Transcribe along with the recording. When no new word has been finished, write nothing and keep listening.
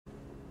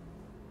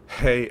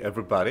Hey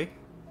everybody,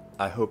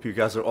 I hope you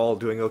guys are all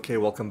doing okay.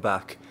 Welcome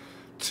back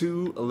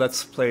to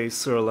Let's Play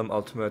Siralim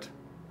Ultimate.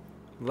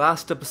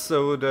 Last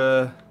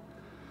episode,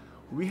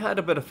 we had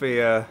a bit of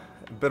a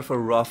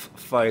rough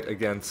fight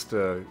against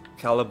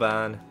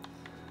Caliban,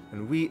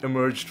 and we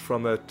emerged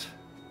from it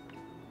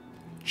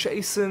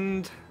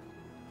chastened,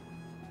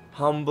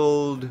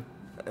 humbled,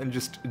 and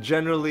just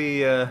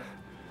generally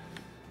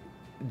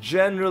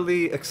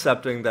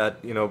accepting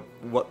that,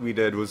 what we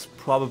did was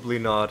probably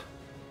not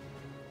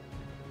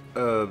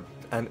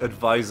an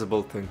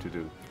advisable thing to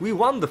do. We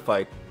won the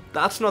fight.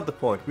 That's not the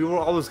point. We were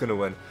always gonna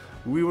win.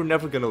 We were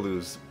never gonna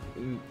lose.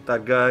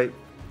 That guy...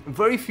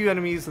 Very few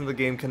enemies in the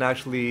game can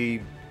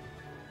actually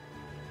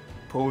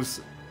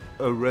pose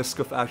a risk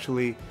of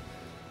actually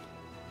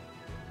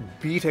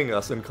beating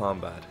us in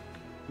combat.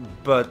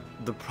 But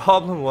the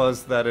problem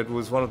was that it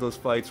was one of those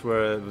fights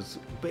where it was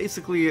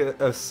basically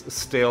a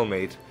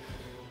stalemate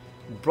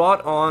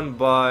brought on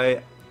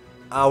by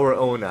our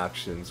own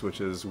actions, which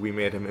is we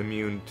made him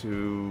immune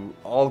to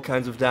all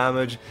kinds of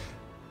damage,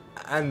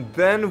 and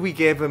then we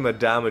gave him a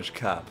damage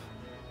cap.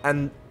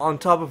 And on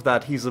top of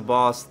that, he's a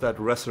boss that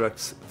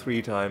resurrects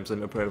 3 times,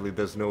 and apparently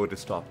there's no way to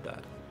stop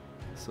that.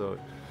 So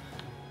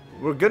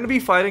we're gonna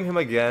be fighting him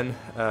again,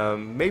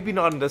 maybe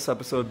not in this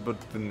episode, but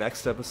the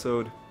next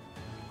episode.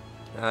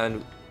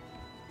 And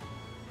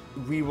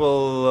we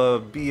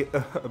will be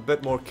a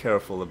bit more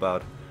careful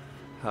about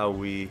how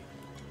we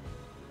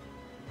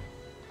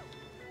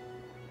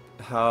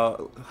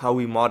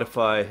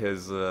modify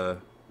his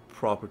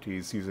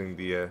properties using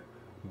the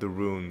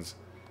runes.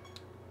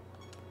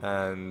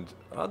 And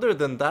other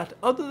than that,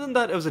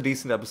 it was a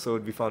decent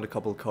episode. We found a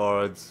couple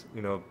cards,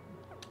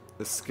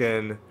 the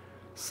skin,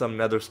 some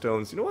nether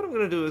stones. You know what I'm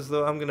gonna do is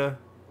though, I'm gonna,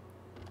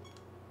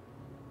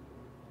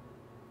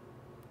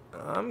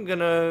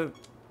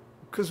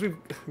 because we've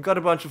got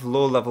a bunch of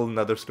low-level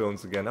nether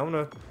stones again. I'm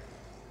gonna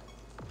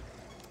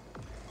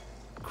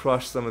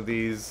crush some of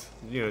these,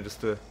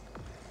 just to.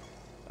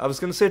 I was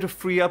gonna say to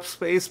free up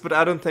space, but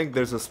I don't think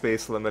there's a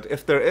space limit.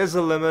 If there is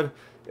a limit,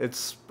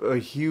 it's a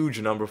huge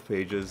number of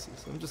pages.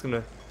 So I'm just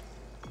gonna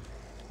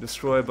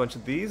destroy a bunch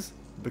of these,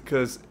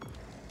 because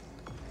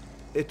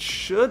it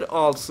should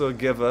also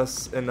give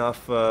us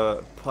enough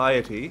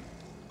piety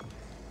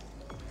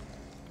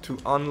to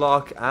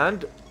unlock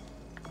and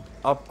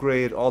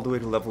upgrade all the way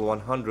to level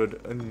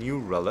 100 a new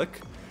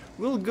relic.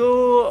 We'll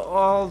go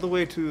all the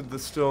way to the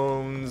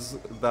stones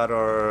that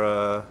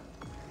are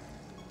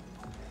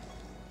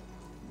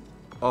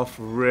of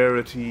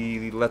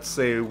rarity, let's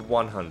say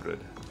 100.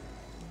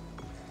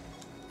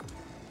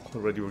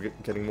 Already we're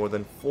getting more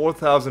than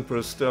 4,000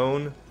 per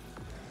stone.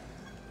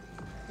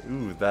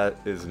 Ooh, that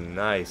is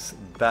nice.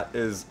 That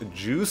is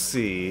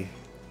juicy.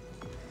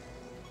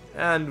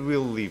 And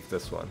we'll leave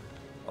this one.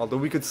 Although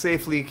we could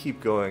safely keep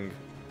going,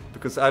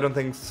 because I don't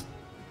think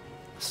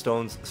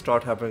stones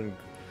start having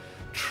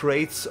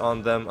traits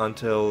on them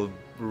until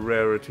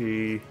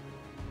rarity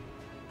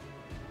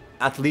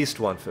at least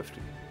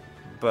 150.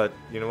 But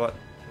you know what?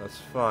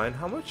 That's fine.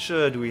 How much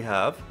do we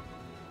have?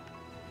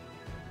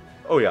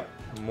 Oh yeah,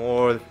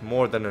 more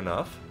than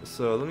enough.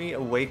 So let me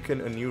awaken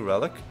a new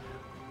relic.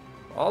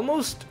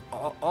 Almost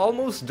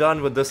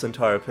done with this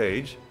entire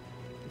page.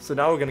 So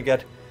now we're gonna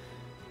get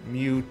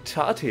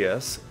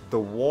Mutatius, the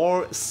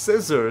War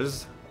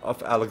Scissors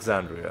of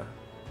Alexandria.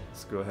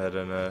 Let's go ahead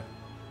and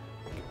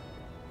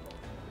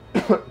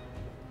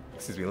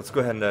excuse me. Let's go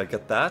ahead and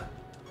get that.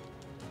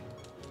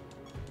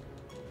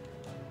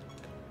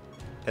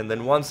 And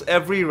then once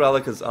every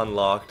relic is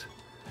unlocked,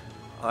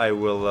 I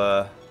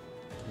will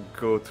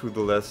go through the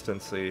list and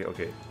say,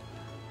 okay,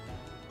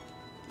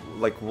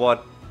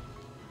 what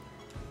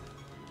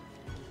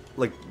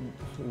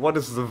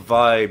is the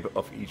vibe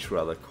of each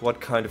relic?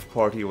 What kind of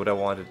party would I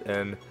want it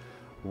in?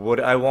 Would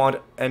I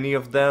want any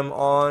of them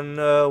on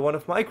one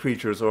of my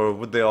creatures, or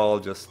would they all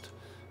just,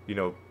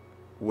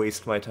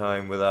 waste my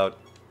time without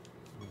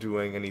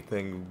doing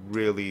anything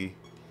really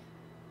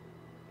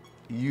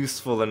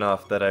useful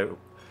enough that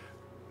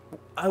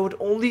I would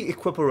only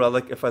equip a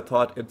relic if I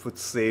thought it would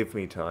save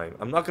me time.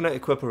 I'm not gonna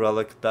equip a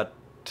relic that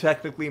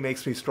technically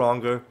makes me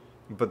stronger,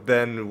 but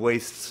then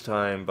wastes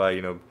time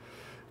by,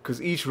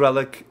 because each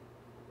relic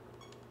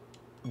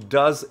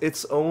does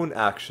its own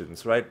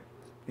actions, right?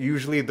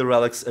 Usually the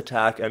relics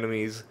attack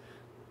enemies,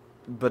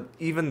 but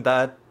even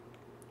that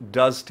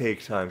does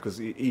take time, because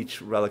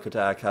each relic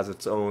attack has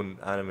its own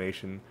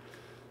animation.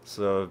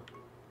 So,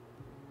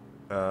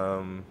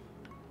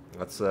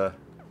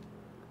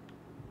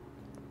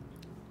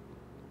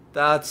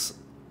 that's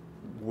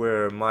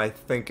where my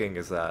thinking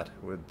is at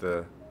with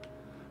the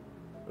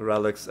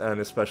relics,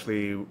 and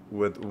especially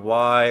with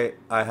why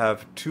I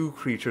have 2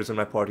 creatures in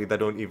my party that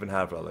don't even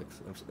have relics.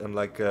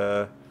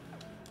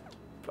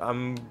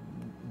 I'm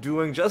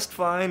doing just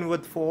fine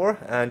with 4,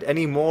 and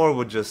any more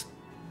would just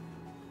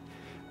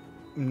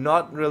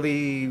not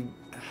really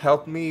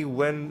help me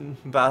win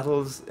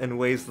battles in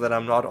ways that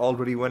I'm not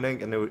already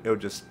winning, and it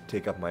would just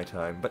take up my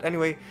time. But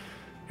anyway,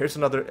 here's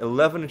another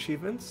 11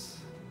 achievements.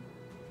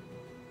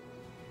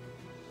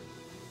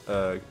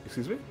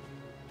 Excuse me?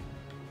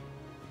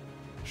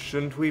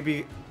 Shouldn't we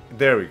be...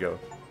 There we go.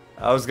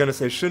 I was gonna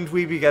say, shouldn't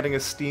we be getting a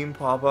Steam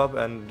pop-up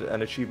and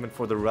an achievement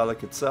for the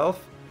relic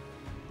itself?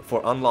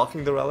 For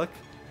unlocking the relic?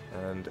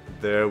 And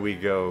there we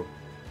go.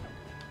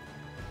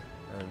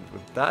 And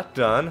with that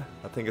done,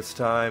 I think it's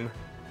time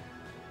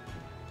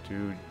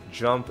to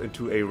jump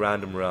into a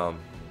random realm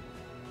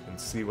and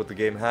see what the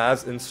game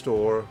has in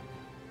store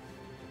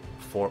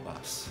for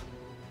us.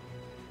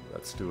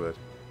 Let's do it.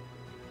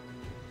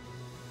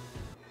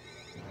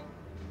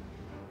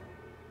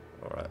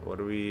 Alright, what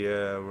do we...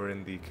 we're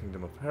in the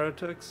Kingdom of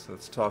Heretics.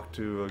 Let's talk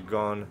to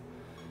Gon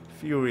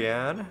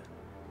Furian.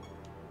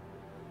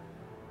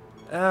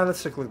 And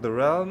let's take a look at the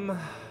realm.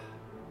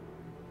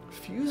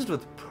 Fused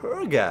with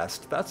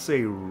Purgast. That's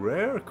a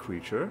rare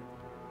creature.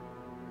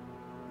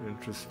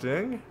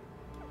 Interesting.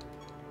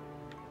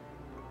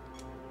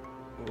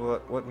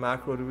 What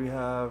macro do we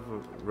have?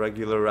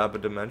 Regular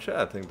Rapid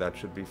Dementia. I think that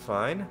should be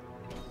fine.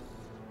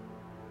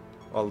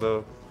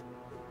 Although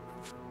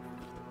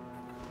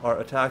our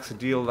attacks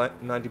deal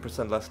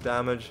 90% less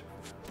damage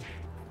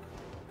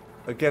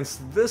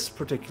against this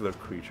particular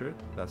creature.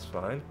 That's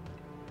fine.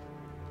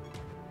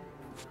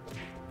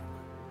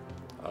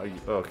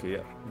 Okay,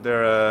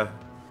 yeah.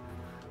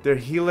 They're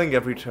healing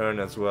every turn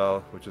as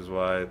well, which is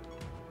why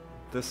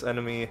this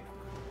enemy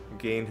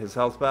gained his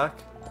health back.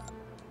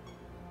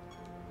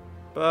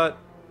 But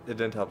it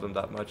didn't help them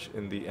that much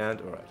in the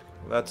end. Alright,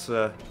 let's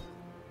huh.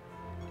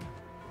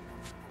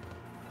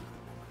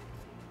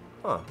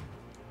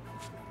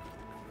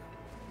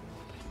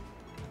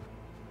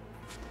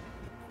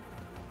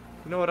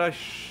 You know what I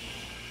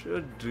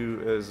should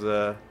do is,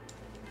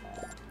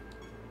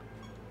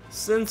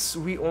 since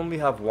we only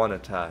have one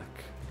attack,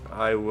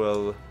 I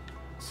will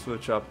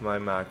switch up my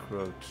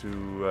macro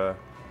to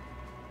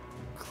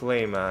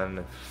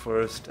Clayman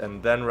first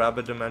and then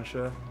Rapid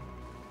Dementia.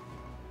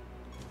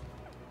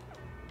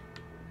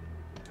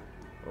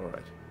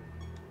 Alright.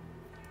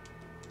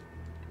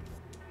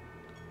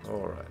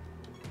 Alright.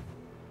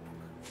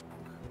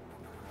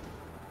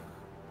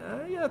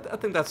 Yeah, I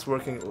think that's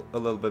working a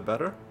little bit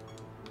better.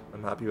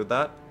 I'm happy with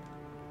that.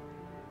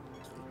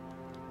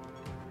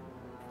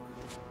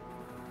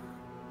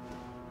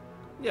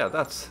 Yeah,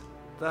 that's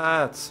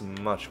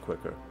much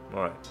quicker.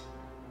 Alright.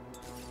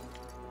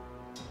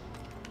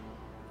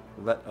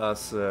 Let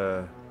us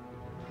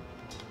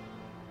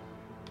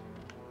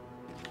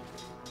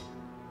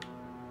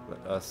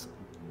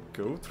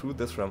go through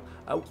this realm.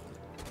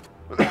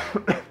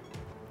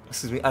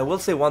 Excuse me. I will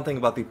say one thing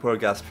about the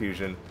Purgast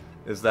fusion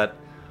is that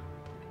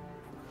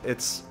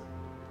it's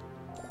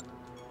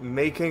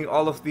making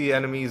all of the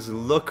enemies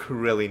look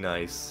really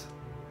nice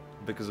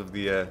because of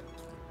the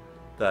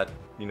that,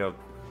 you know,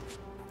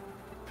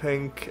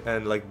 pink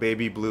and like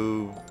baby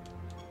blue,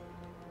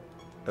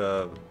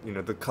 you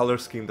know, the color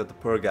scheme that the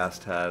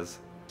Purgast has.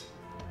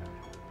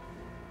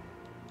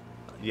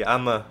 Yeah,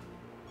 I'm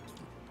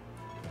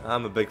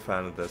a big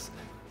fan of this.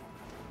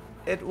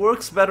 It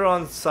works better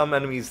on some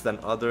enemies than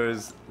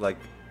others. Like,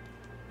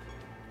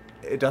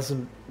 it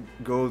doesn't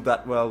go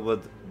that well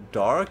with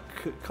dark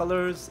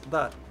colors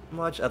that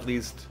much, at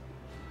least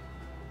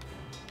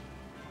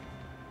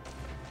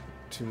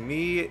to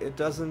me it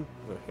doesn't.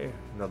 Oh, here,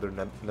 another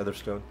nether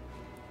stone.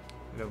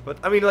 You know, but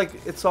I mean, like,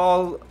 it's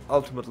all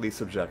ultimately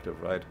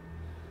subjective, right?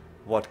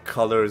 What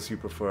colors you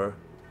prefer.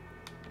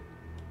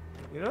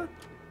 You know,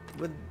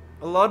 with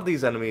a lot of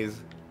these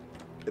enemies,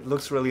 it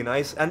looks really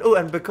nice. And oh,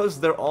 and because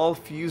they're all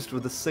fused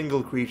with a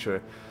single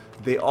creature,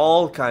 they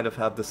all kind of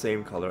have the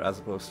same color, as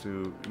opposed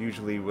to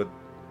usually with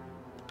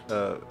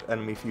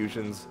enemy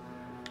fusions,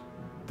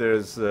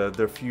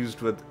 they're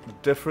fused with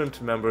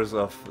different members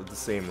of the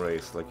same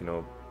race. Like, you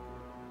know,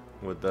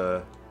 with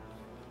the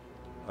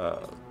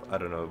I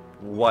don't know,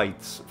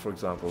 whites, for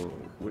example,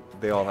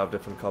 they all have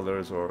different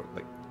colors, or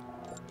like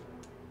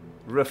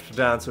Rift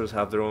Dancers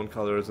have their own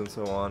colors and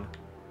so on.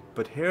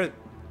 But here,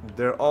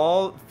 they're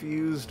all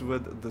fused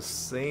with the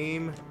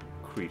same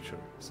creature,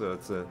 so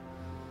it's a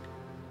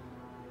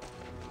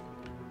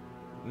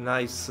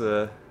nice,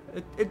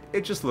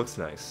 it just looks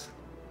nice.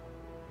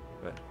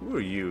 But who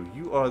are you?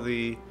 You are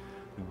the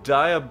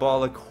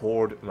Diabolic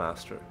Horde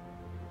Master.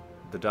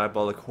 The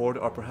Diabolic Horde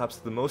are perhaps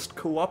the most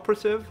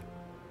cooperative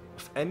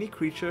of any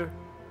creature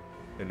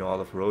in all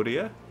of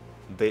Rhodia.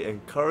 They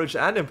encourage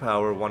and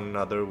empower one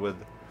another with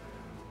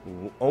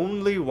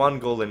only one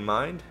goal in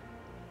mind: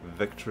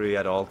 victory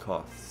at all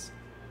costs.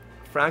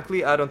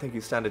 Frankly, I don't think you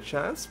stand a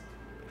chance.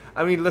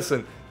 I mean,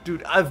 listen,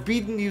 dude, I've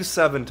beaten you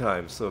 7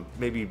 times, so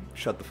maybe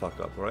shut the fuck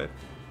up, alright?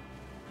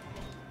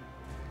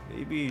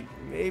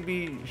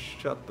 Maybe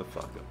shut the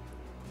fuck up.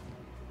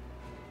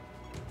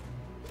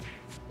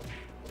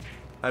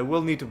 I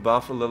will need to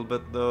buff a little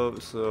bit though,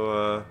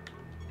 so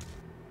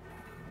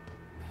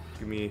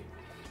give me...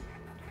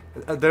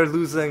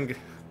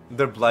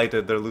 they're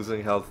blighted, they're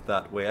losing health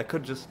that way. I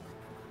could just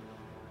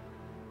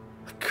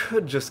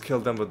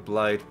kill them with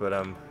blight, but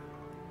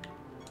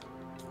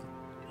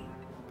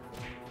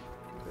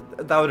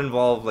that would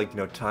involve, like, you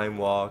know, time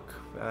walk,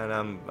 and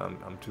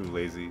I'm too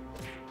lazy.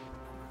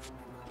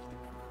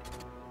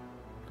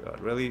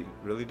 god, really?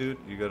 Really, dude?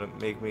 You gonna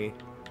make me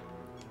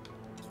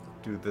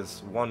do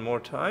this one more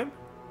time?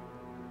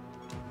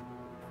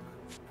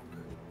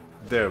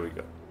 There we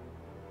go.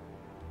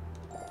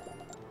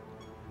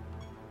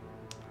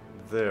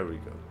 There we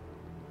go.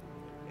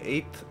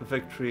 8th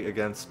victory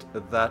against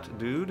that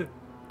dude.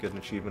 Get an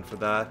achievement for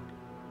that.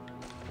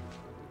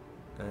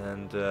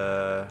 And,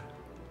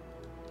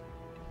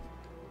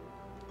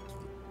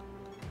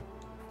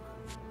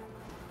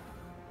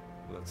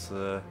 let's,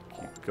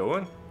 keep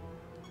going.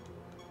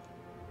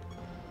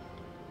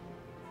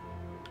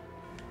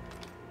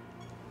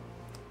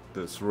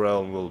 This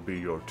realm will be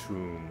your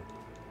tomb.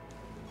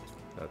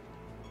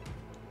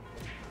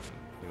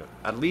 You know,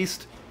 at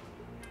least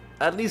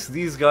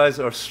these guys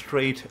are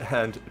straight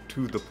and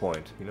to the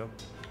point, you know?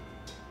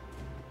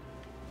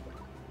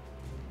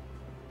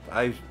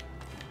 I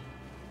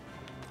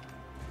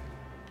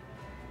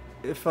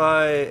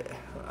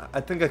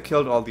think I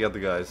killed all the other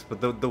guys,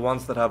 but the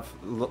ones that have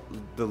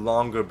the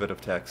longer bit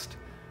of text.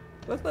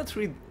 Let's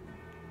read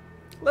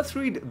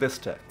this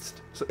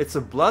text. So it's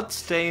a blood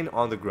stain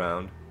on the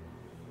ground.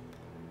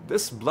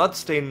 This blood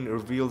stain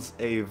reveals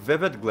a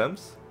vivid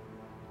glimpse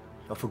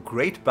of a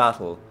great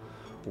battle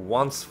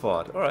once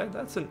fought. Alright,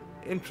 that's an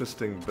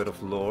interesting bit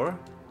of lore.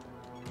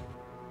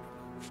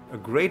 A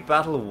great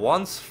battle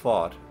once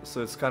fought.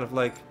 So it's kind of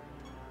like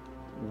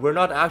we're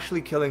not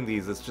actually killing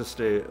these, it's just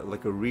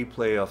like a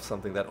replay of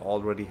something that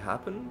already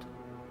happened?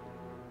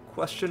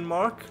 Question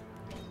mark?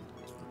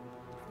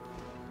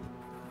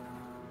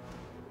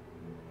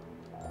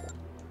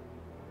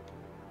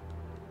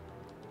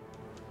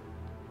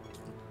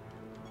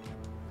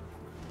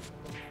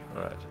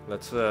 Alright,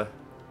 let's get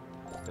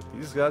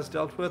these guys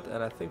dealt with,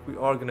 and I think we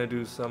are gonna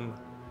do some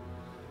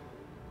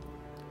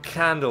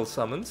candle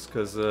summons,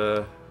 because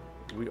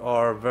we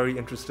are very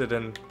interested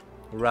in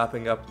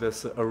wrapping up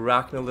this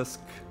Arachnolisk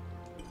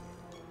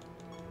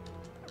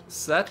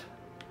set.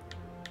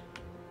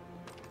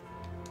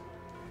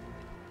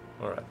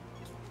 Alright.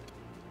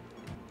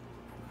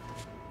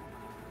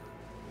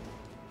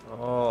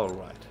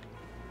 Alright.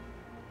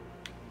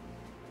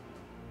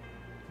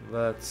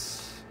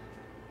 Let's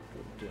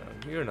go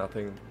down here,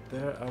 nothing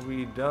there. Are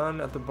we done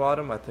at the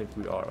bottom? I think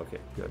we are. Okay,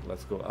 good.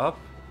 Let's go up.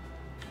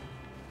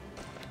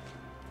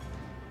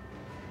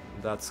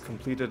 That's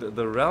completed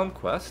the realm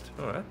quest.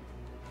 Alright.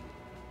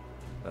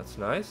 That's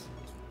nice.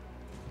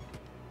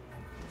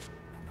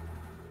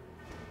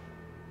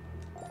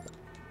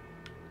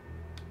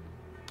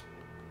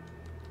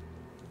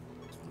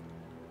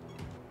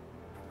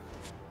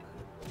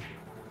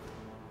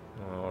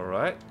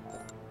 Alright.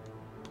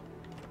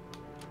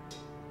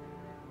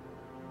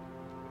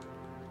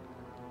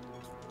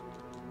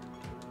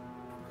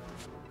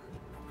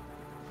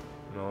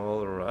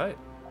 Alright.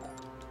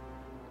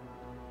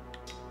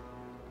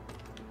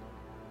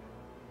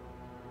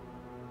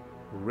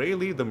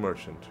 Rayleigh the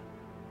Merchant.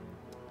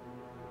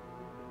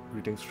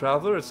 Greetings,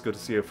 traveler. It's good to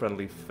see a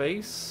friendly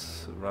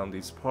face. Around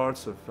these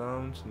parts, I've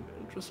found some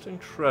interesting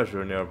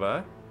treasure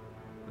nearby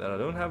that I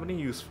don't have any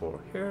use for.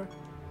 Here,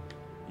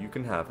 you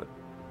can have it.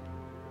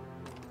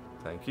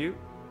 Thank you.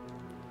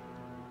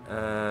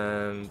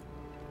 And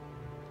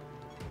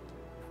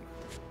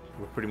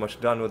we're pretty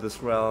much done with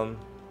this realm.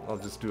 I'll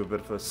just do a bit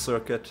of a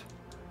circuit,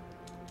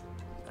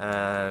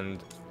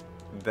 and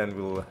then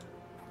we'll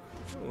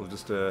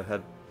just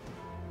head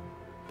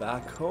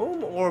back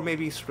home, or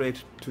maybe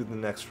straight to the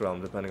next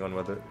realm, depending on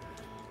whether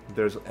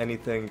there's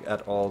anything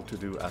at all to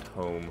do at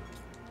home.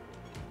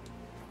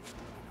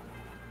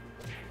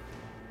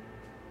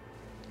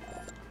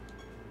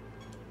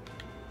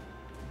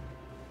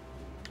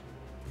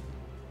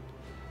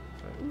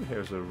 Ooh,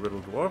 here's a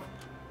riddle dwarf.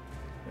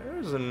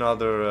 There's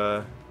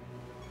another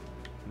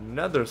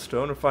nether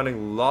stone. We're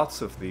finding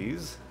lots of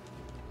these.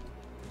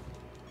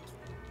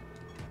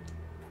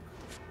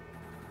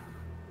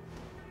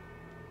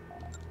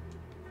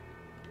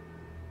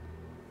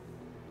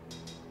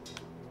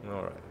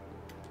 Alright.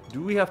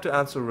 Do we have to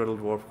answer riddle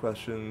dwarf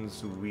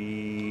questions?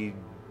 We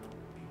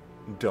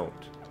don't.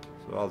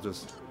 So I'll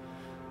just...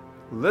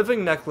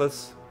 Living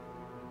necklace.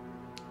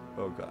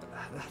 Oh god.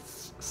 That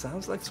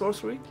sounds like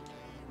sorcery?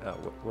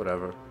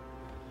 Whatever.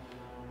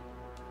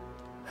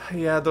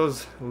 Yeah,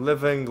 those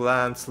living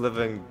lance,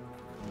 living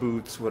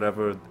boots,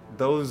 whatever.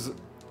 Those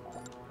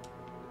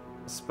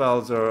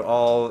spells are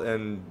all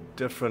in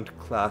different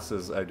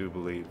classes, I do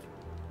believe.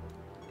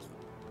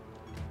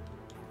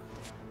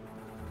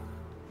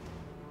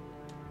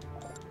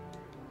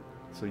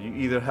 So you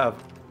either have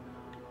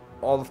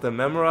all of them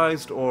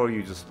memorized, or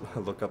you just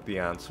look up the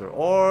answer,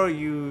 or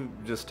you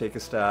just take a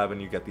stab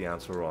and you get the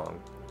answer wrong.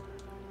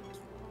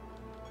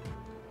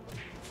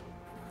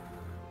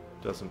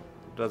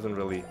 Doesn't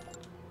really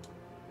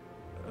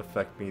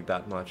affect me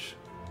that much.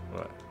 All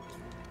right.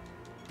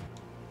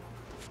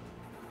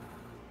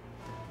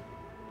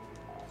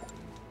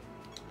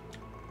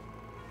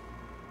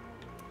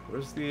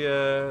 Where's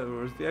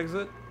the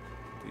exit?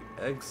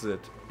 The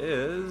exit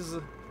is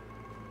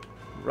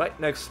right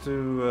next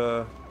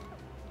to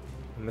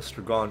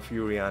Mr. Gon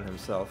Furion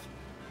himself.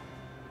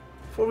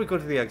 Before we go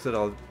to the exit,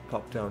 I'll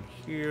pop down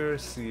here,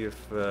 see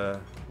if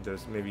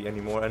there's maybe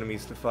any more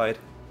enemies to fight.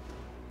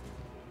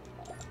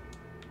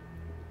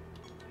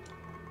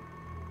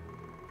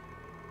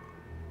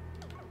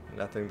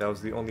 And I think that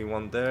was the only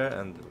one there,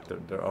 and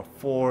there are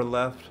 4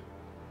 left.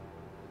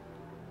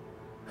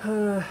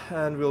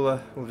 And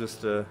we'll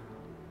just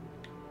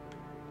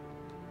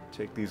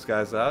take these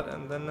guys out,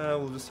 and then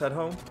we'll just head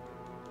home,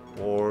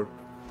 or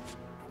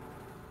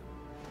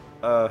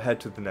head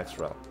to the next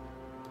realm.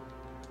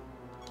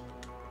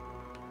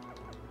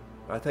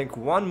 I think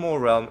one more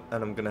realm,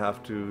 and I'm gonna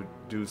have to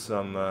do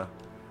some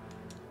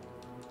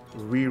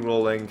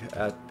re-rolling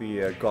at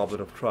the Goblet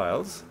of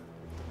Trials.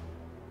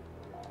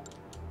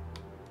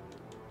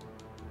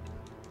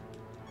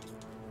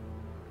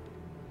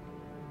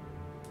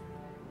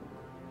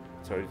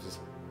 Sorry,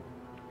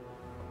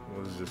 I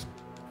was just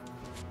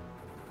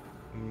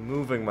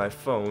moving my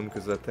phone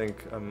because I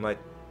think I might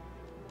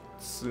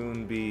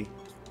soon be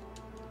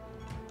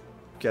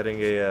getting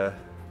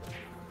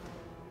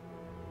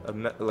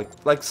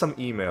like some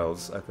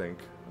emails, I think,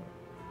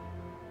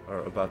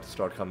 are about to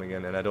start coming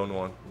in, and I don't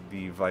want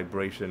the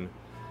vibration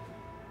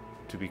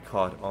to be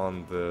caught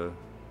on the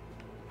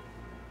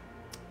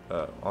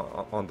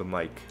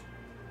mic.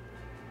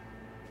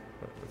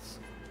 Let's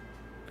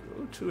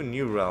go to a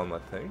new realm, I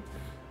think.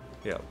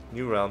 Yeah,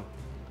 new realm.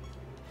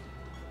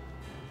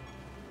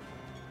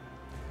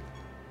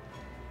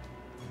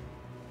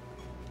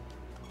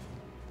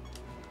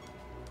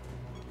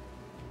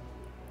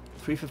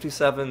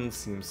 $357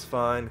 seems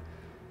fine.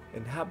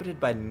 Inhabited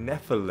by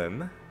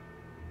Nephilim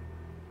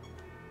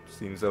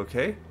seems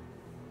okay.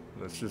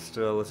 Let's just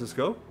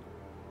go.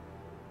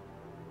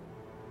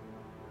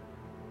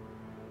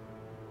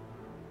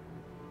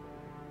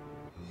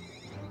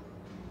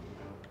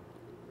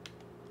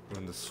 We're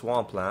in the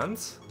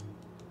swamplands.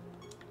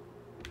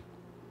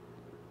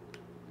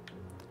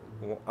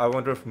 I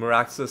wonder if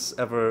Meraxus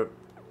ever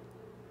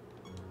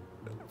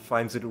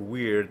finds it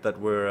weird that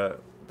we're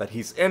that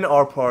he's in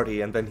our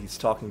party and then he's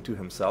talking to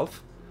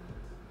himself.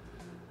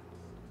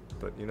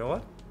 But you know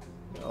what?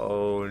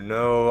 Oh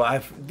no,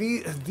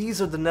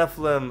 these are the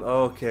Nephilim.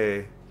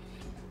 Okay.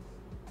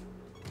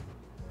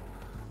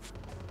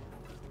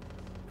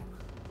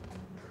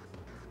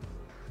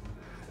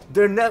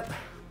 They're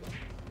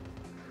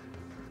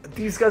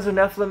these guys are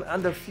Nephilim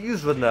and they're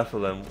fused with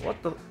Nephilim.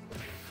 What the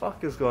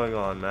fuck is going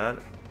on, man?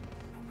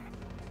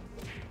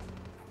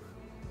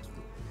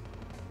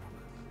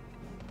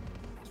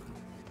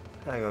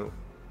 Hang on.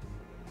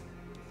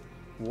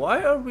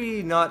 Why are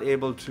we not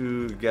able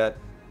to get...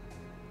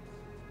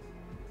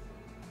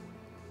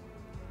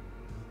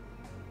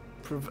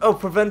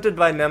 prevented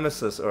by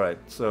Nemesis. Alright,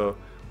 so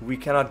we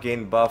cannot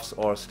gain buffs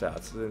or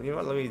stats. You know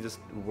what, let me just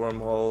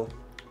wormhole.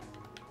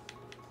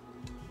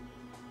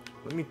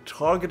 Let me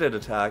targeted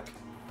attack.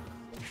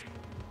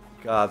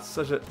 God,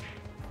 such a...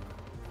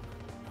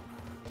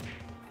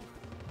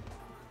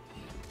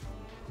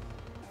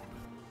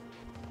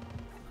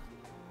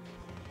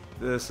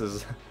 This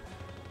is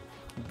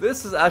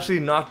actually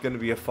not going to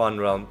be a fun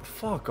realm.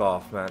 Fuck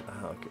off, man.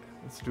 Okay,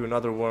 let's do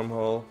another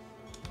wormhole.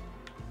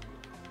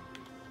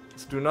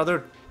 Let's do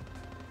another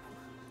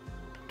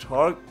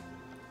target.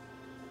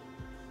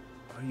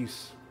 Are you?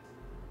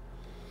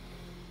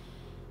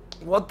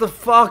 What the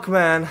fuck,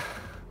 man?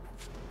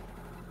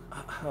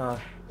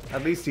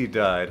 At least he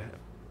died.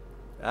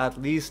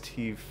 At least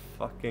he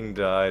fucking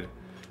died.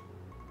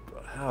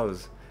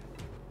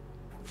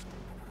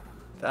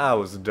 That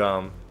was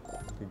dumb.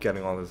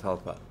 Getting all his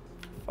health back.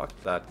 Fuck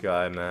that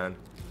guy, man.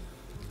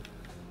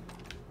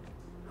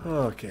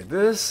 Okay,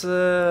 this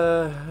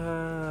so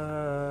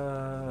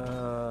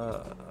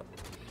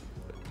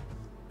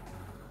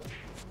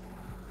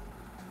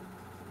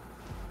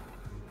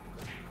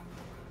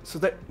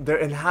they're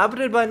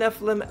inhabited by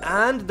Nephilim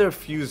and they're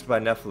fused by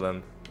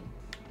Nephilim.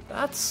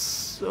 That's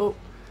so...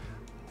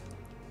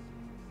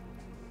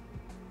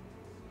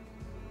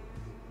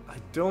 I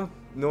don't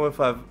know if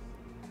I've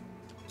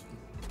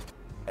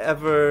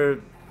ever...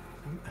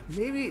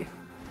 Maybe...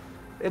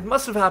 It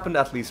must have happened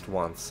at least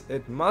once.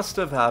 It must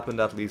have happened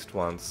at least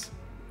once.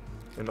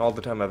 In all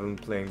the time I've been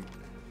playing.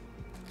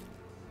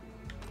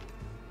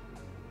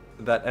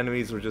 That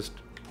enemies were just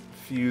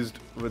fused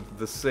with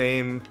the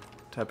same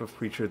type of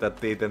creature that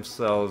they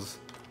themselves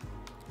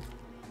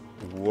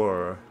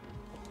were.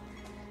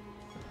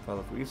 File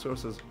of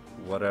resources,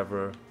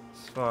 whatever.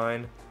 It's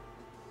fine.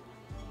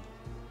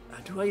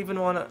 Do I even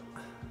want to...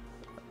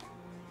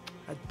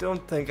 I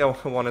don't think I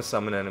want to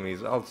summon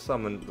enemies. I'll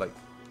summon, like...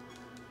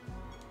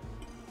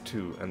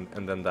 2,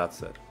 and then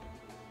that's it.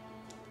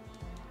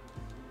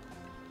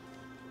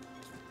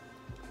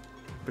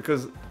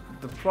 Because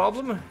the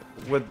problem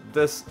with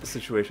this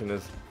situation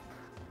is...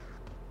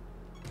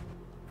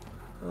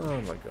 Oh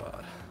my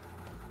god.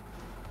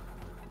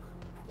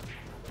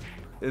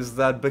 Is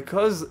that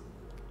because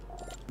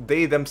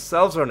they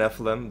themselves are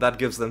Nephilim, that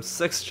gives them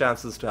 6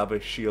 chances to have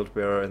a shield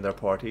bearer in their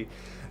party.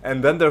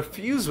 And then they're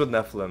fused with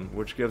Nephilim,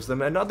 which gives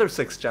them another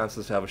 6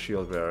 chances to have a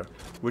shield bearer.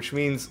 Which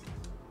means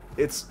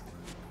it's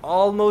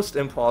almost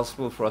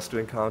impossible for us to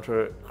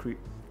encounter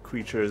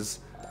creatures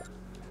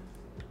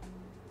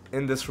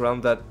in this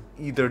realm that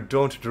either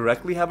don't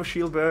directly have a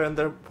shield bearer in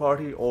their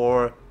party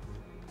or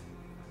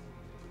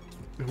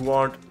who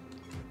aren't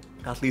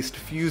at least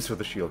fused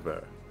with a shield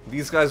bearer.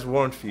 These guys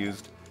weren't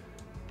fused,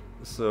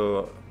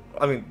 so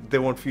I mean they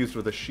weren't fused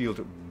with a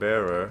shield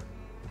bearer,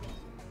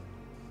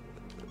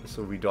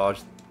 so we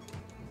dodged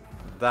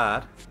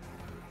that.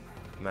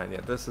 Man,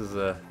 yeah, this is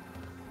a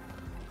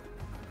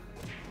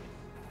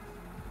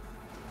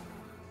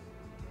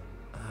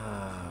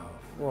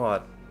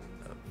what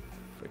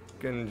a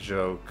freaking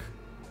joke.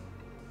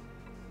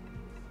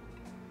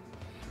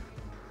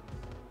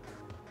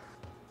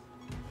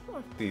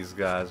 Fuck these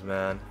guys,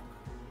 man.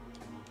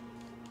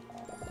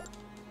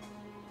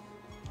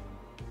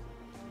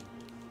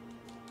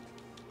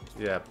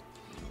 Yeah,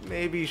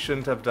 maybe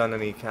shouldn't have done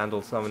any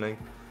candle summoning.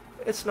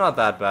 It's not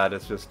that bad,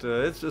 it's just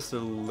a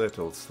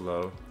little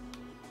slow.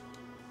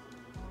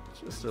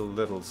 Just a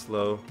little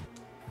slow.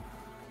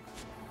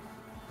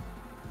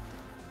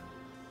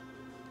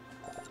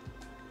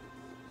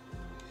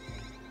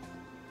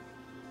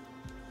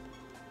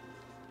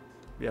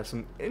 We have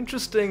some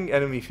interesting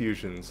enemy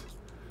fusions.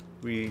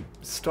 We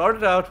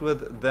started out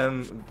with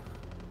them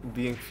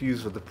being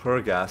fused with the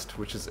Purgast,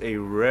 which is a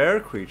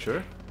rare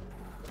creature.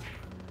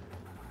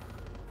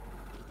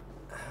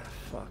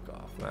 Fuck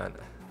off, man.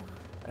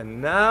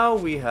 And now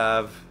we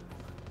have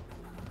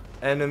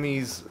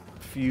enemies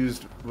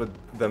fused with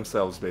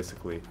themselves,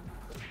 basically.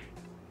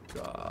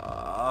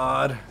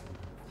 God.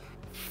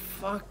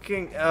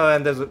 Fucking... Oh,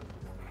 and there's a...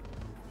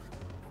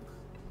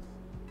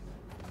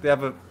 They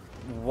have a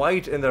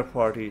white in their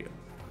party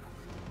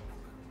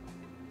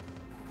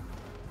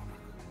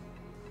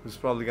who's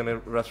probably gonna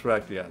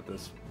resurrect, yeah,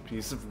 this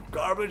piece of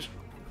garbage.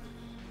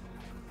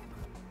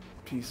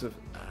 Piece of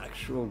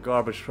actual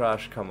garbage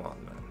trash. Come on,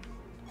 man.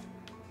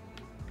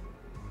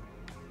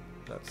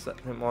 Let's set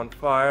him on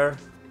fire.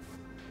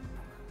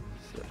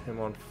 Set him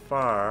on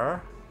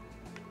fire.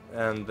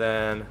 And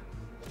then...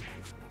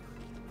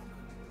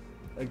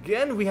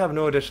 Again, we have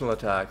no additional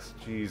attacks.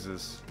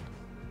 Jesus.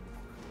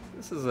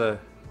 This is a...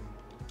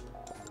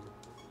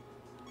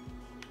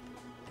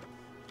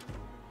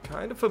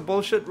 kind of a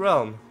bullshit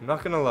realm. I'm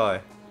not gonna lie.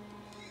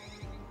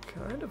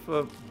 Kind of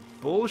a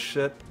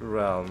bullshit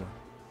realm.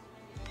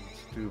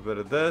 Let's do a bit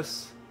of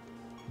this.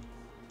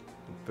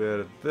 A bit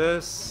of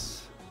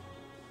this.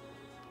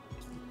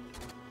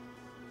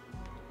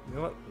 You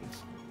know what?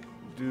 Let's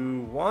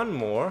do one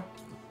more.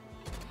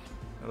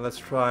 And let's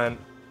try and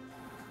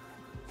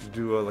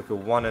do like a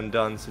one and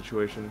done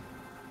situation.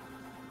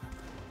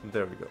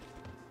 There we go.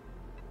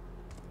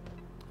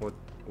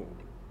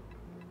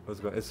 What's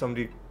going? Is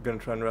somebody gonna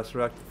try and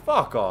resurrect?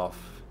 Fuck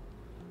off!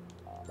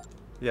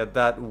 Yeah,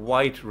 that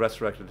white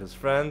resurrected his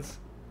friends.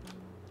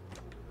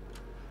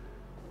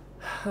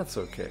 That's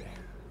okay.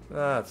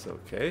 That's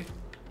okay.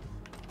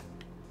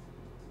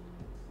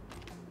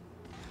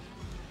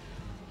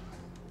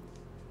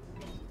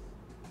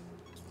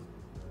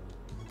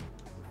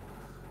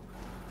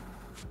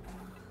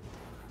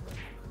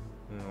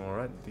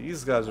 Alright,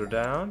 these guys are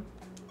down.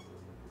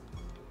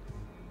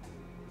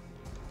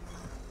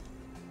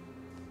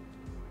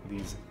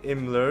 These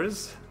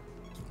Imlers.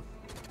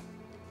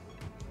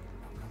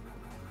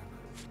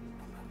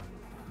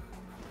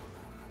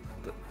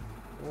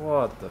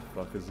 What the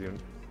fuck is even...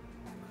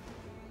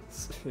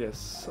 Yes,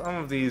 some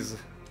of these...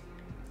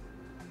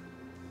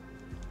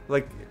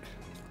 Like,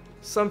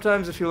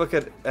 sometimes if you look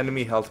at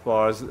enemy health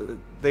bars,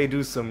 they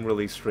do some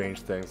really strange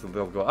things.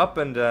 They'll go up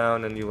and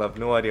down and you'll have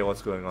no idea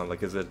what's going on.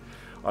 Like,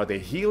 are they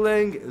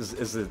healing?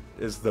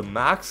 Is the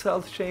max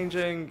health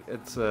changing?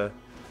 It's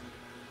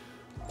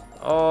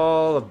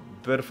all a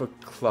bit of a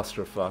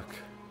clusterfuck.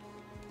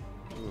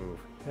 Ooh,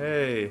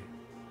 hey.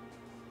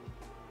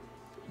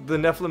 The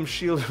Nephilim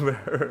Shield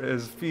Bearer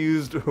is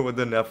fused with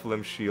the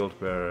Nephilim Shield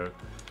Bearer.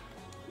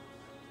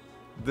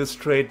 This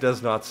trait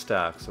does not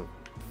stack, so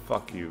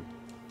fuck you.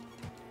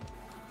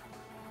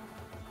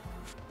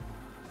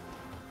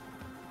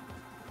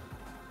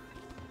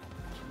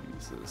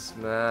 Jesus,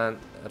 man.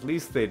 At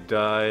least they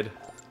died.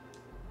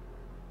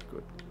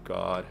 Good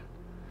God.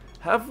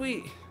 Have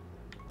we...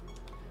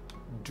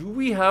 Do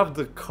we have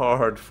the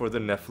card for the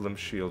Nephilim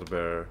Shield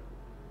Bearer?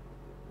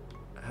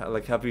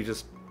 Like, have we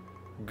just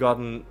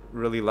gotten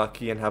really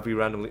lucky and have we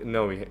randomly...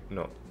 No,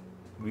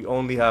 we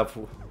only have...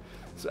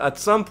 So at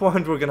some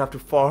point we're gonna have to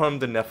farm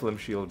the Nephilim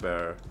Shield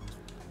Bearer.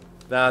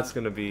 That's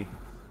gonna be...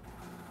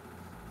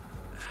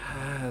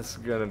 That's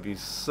gonna be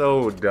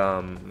so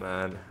dumb,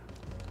 man.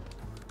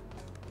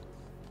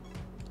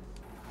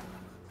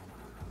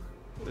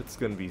 It's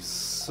gonna be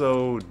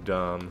so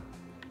dumb.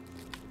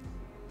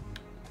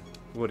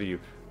 What are you?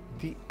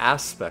 The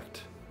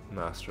Aspect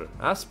Master.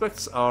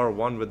 Aspects are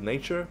one with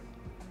nature.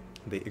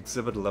 They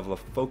exhibit a level of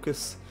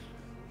focus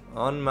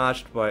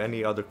unmatched by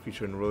any other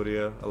creature in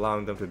Rhodia,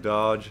 allowing them to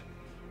dodge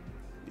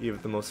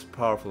even the most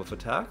powerful of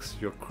attacks.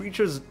 Your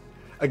creatures...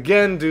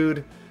 Again,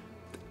 dude,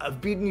 I've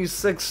beaten you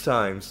 6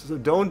 times, so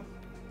don't...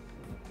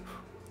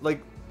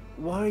 Like,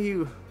 why are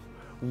you...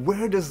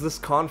 Where does this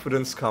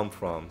confidence come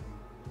from?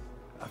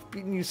 I've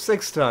beaten you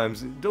 6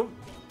 times. Don't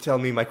tell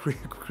me my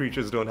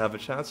creatures don't have a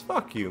chance.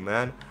 Fuck you,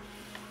 man.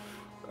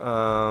 You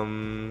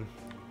know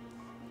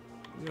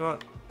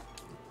what?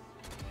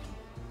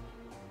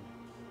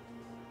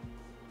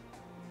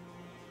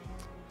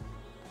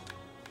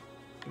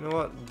 You know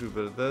what? Do a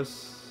bit of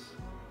this.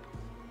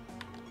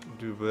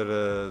 Do a bit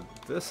of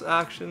this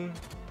action.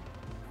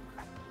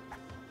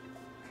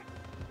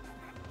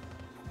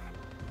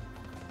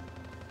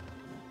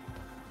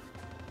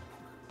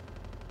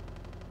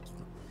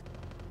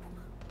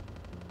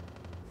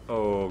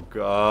 Oh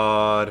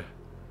god.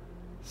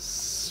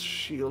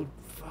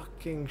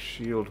 Fucking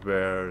shield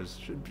bearers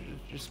should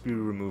just be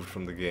removed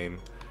from the game.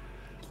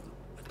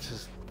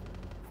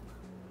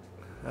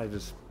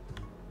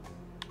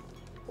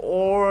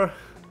 Or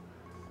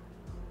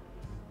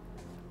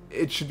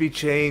it should be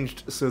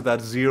changed so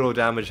that 0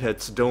 damage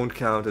hits don't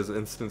count as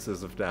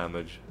instances of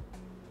damage.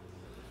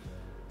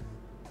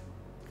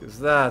 Because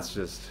that's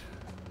just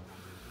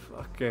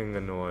fucking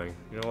annoying.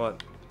 You know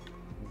what?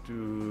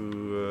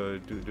 Do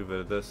a bit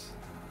of this.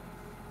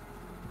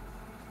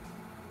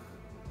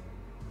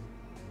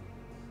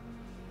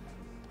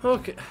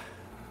 Okay.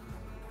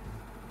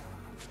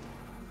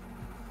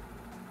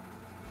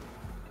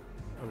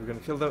 Are we gonna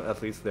kill them?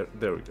 At least there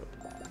we go.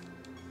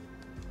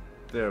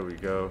 There we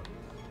go.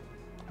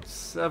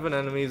 7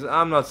 enemies.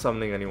 I'm not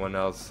summoning anyone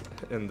else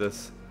in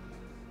this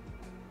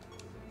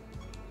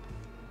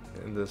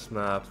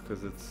map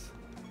because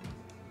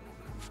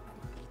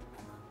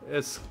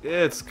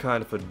it's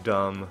kind of a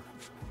dumb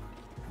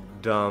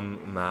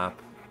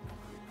map.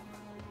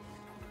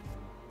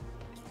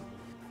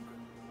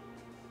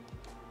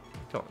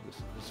 Come on,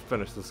 just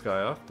finish this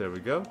guy off. There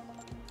we go.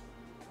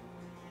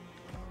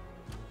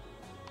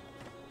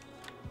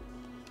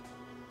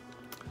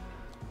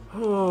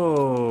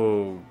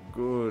 Oh,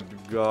 good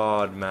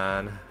God,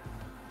 man.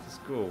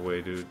 Just go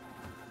away, dude.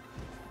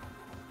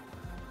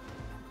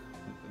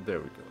 There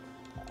we go.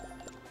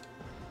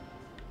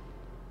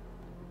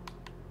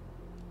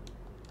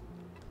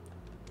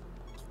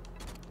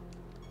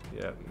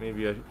 Yeah,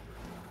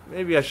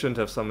 maybe I shouldn't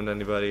have summoned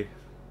anybody.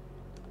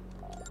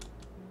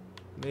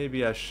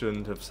 Maybe I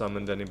shouldn't have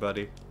summoned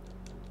anybody.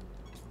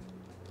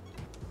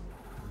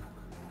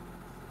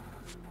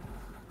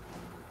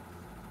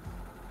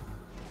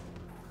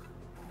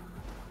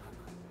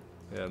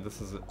 Yeah, this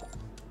is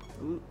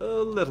a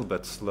little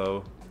bit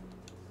slow.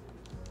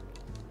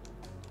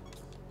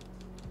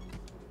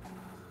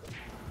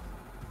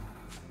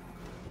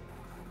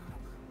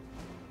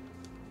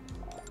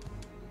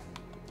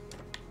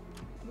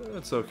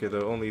 It's okay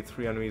though, only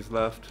 3 enemies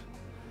left.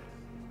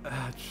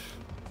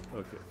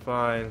 Okay,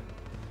 fine.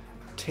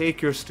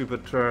 Take your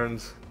stupid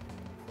turns.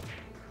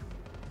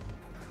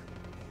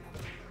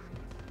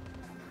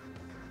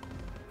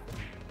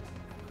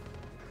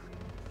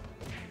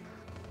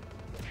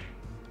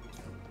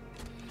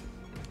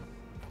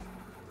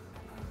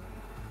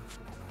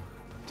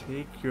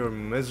 Take your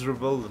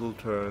miserable little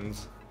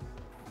turns.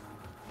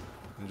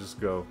 And just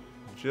go.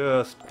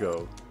 Just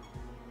go.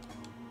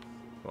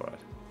 Alright.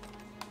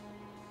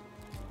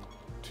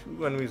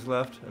 2 enemies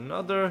left.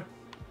 Another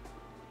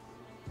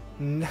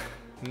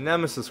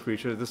Nemesis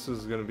creature. This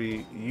is gonna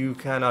be, you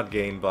cannot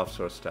gain buffs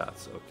or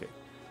stats. Okay.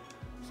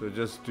 So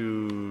just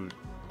do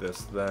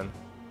this then.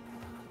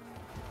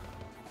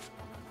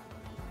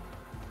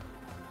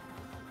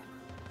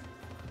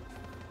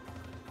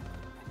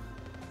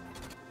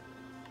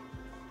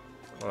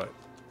 Alright.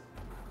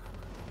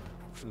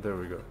 There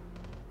we go.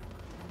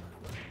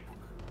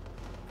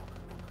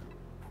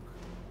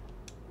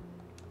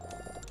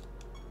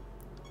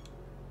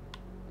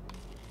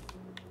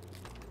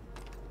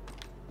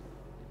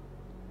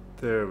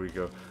 There we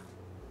go.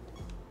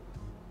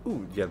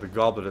 Ooh, yeah, the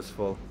goblet is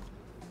full.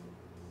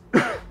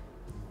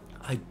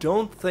 I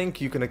don't think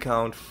you can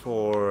account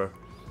for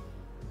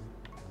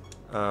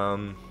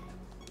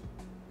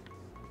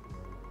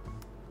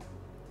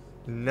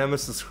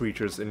Nemesis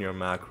creatures in your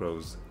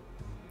macros.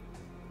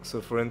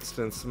 So for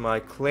instance, my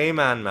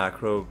Clayman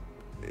macro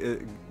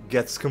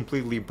gets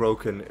completely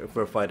broken if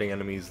we're fighting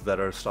enemies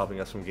that are stopping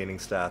us from gaining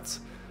stats.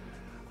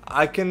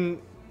 I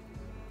can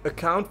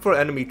account for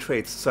enemy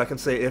traits, so I can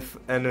say if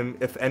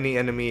any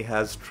enemy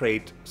has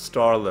trait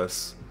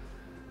Starless,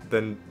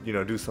 then, you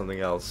know, do something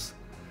else.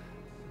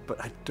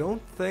 But I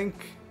don't think...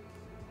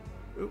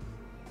 Ooh.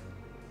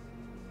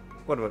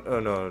 What about... Oh,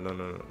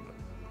 no.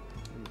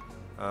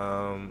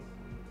 I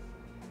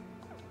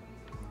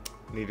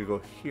need to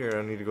go here,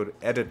 I need to go to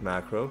edit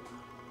macro.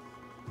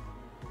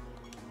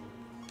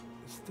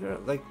 Is there,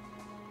 like...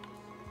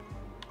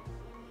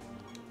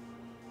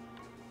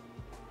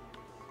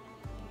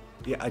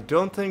 Yeah, I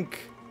don't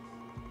think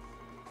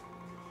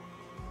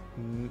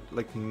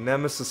like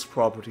Nemesis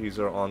properties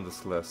are on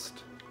this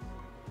list.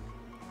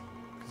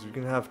 Because we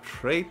can have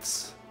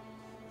traits.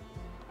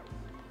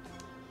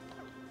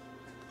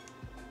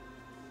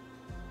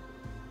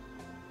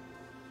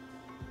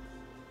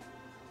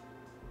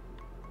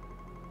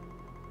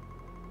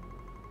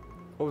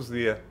 What was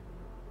the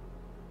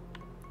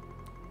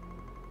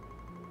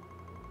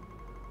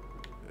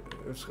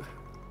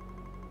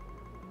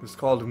It's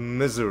called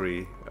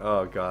Misery.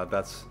 Oh god,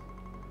 that's...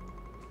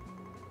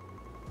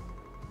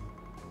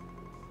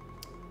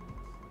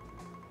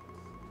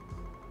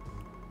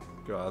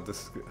 God,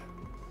 this is...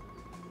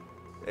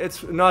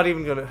 It's not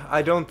even gonna...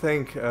 I don't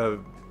think...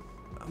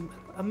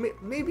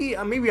 maybe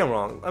I'm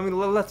wrong. I mean,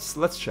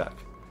 let's check.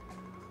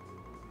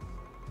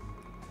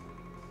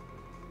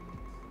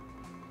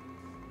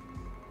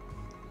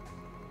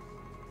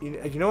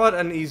 You know what?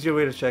 An easier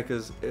way to check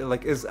is,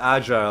 like, is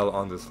Agile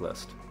on this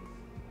list?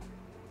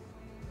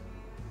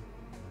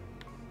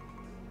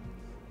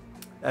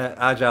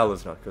 Agile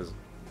is not, because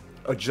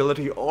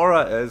Agility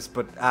Aura is,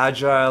 but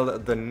Agile,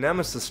 the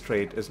Nemesis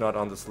trait, is not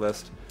on this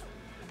list.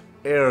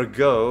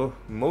 Ergo,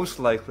 most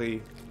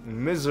likely,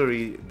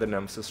 Misery, the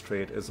Nemesis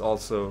trait, is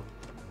also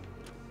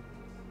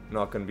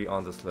not going to be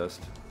on this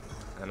list.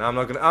 And I'm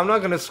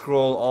not gonna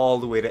scroll all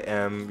the way to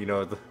M, you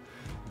know,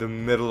 the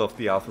middle of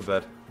the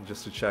alphabet,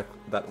 just to check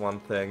that one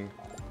thing.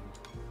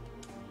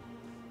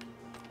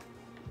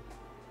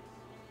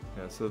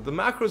 Yeah, so the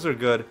macros are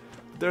good.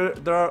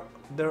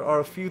 There are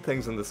a few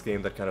things in this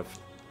game that kind of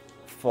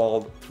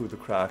fall through the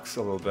cracks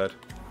a little bit,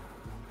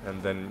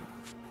 and then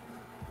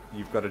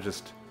you've got to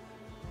just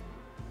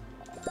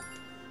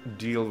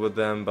deal with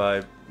them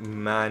by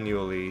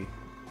manually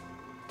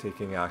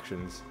taking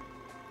actions.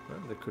 Well,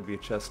 there could be a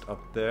chest up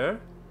there.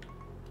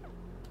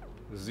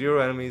 0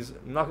 enemies.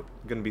 Not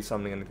gonna be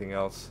summoning anything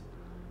else.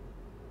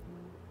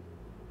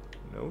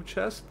 No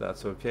chest.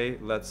 That's okay.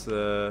 Let's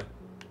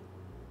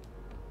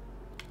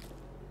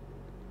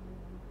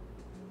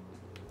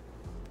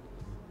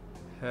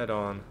head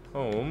on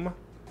home.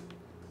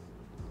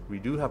 We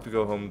do have to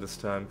go home this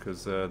time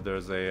because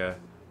there's a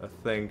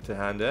thing to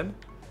hand in.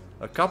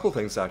 A couple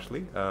things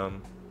actually.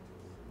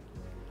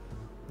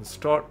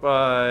 Start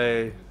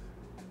by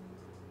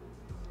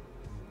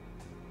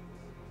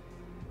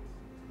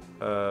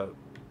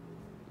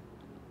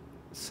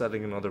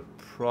setting another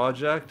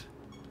project.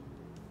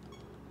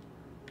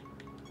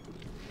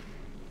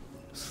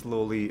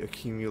 Slowly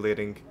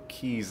accumulating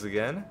keys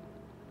again.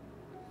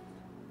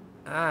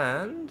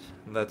 And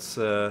let's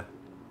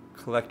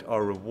collect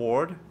our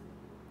reward.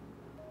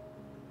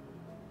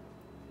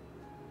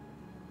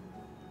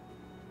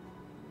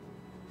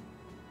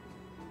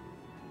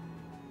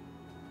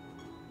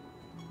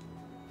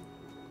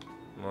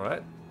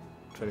 Alright,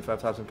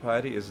 25,000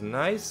 piety is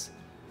nice.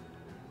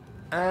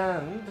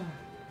 And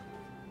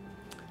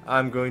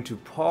I'm going to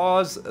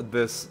pause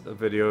this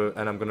video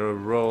and I'm going to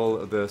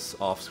roll this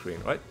off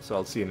screen, right? So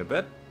I'll see you in a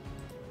bit.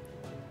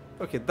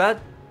 Okay, that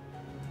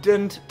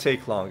didn't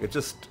take long. It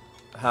just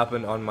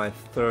happened on my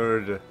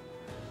third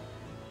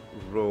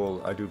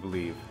roll, I do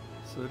believe.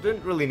 So it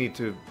didn't really need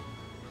to,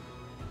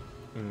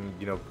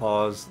 you know,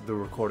 pause the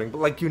recording. But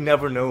like, you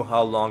never know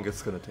how long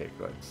it's going to take,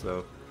 right?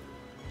 So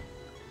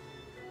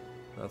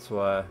that's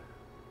why,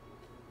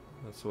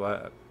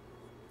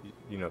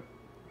 you know,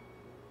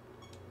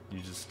 you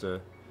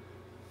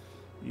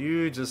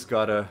just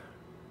gotta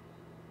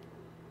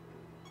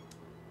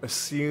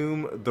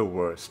assume the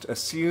worst.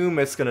 Assume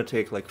it's gonna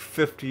take like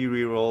 50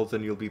 rerolls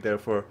and you'll be there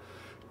for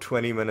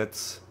 20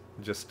 minutes.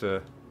 Just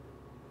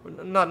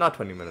not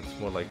 20 minutes,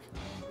 more like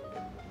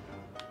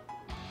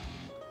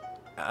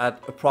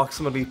at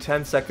approximately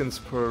 10 seconds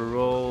per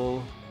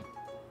roll.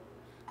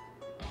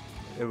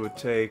 It would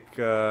take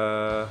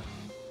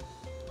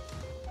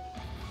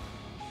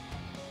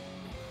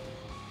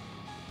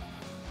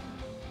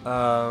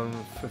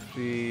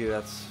 50,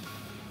 that's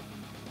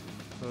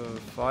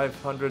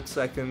 500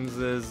 seconds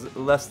is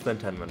less than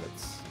 10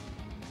 minutes.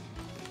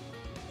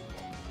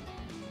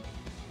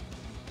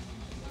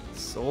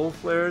 Soul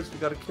flares we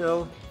gotta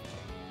kill.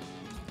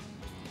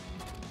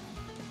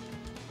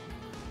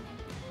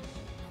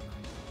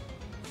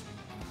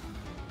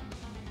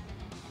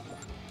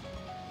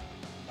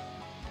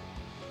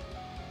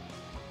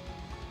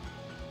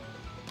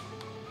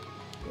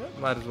 Yeah,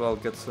 might as well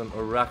get some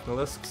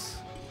arachnolisks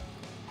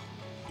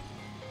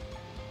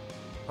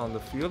on the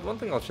field. One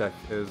thing I'll check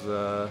is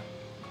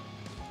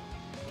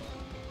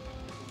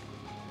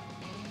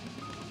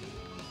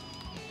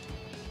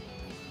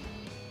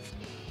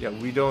yeah,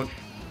 we don't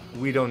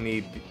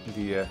need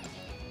the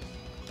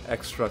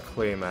extra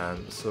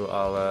clayman, so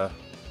I'll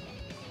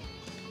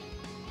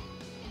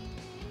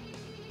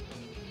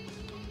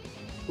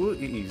ooh,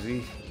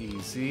 easy.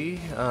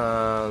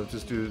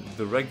 Just do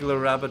the regular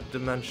rabbit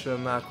dementia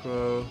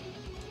macro.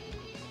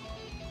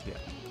 Yeah.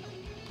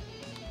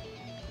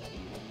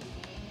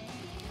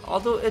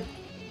 Although it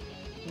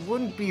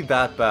wouldn't be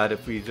that bad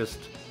if we just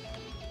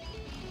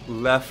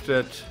left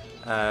it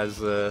as,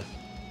 you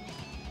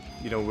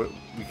know,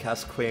 we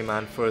cast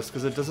Clayman first,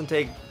 because it doesn't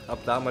take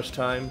up that much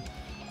time.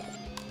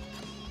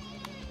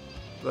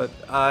 But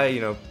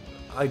you know,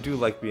 I do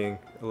like being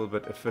a little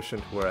bit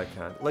efficient where I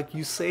can. Like,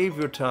 you save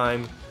your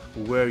time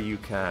where you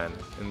can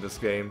in this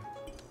game.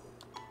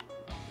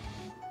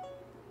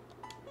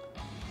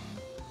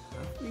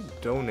 Have we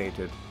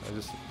donated?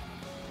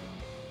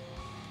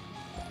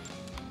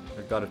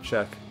 I gotta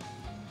check.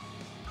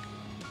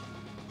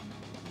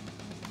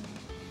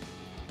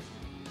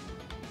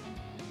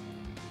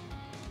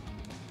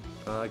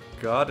 I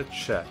gotta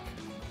check.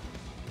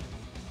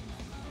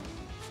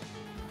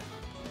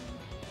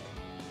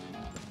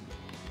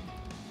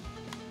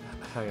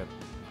 Hang on.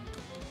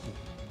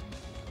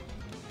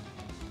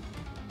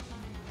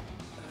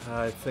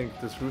 I think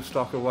this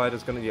Roofstalker White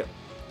is gonna... Yeah.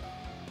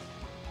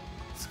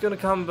 It's gonna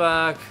come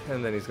back,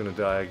 and then he's gonna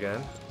die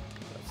again.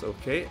 That's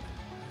okay.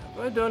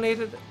 Have I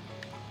donated?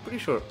 Pretty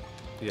sure.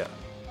 Yeah.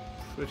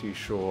 Pretty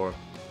sure.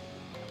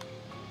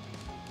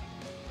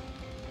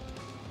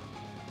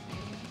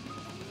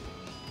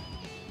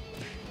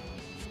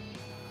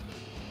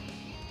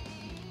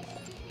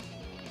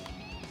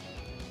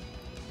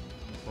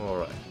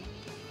 Alright.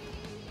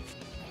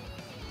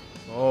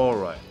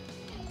 Alright.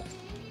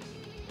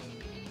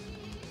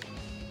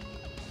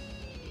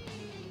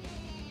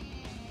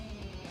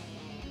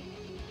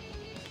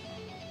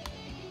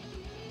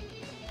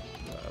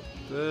 Grab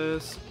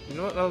this. You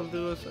know what I'll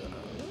do is...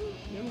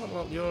 you know what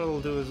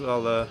I'll do is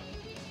I'll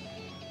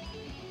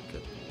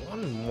get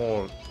one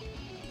more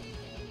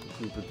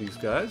group of these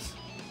guys.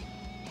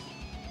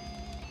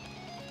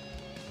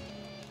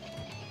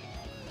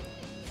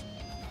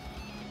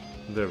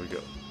 There we go.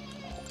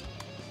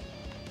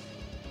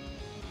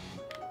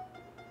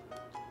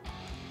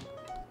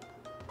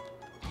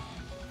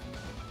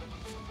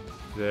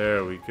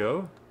 There we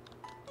go.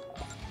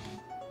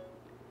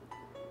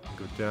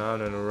 Go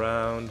down and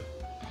around.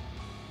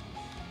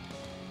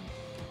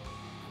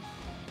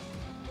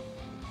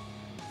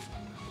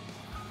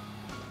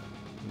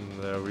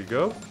 And there we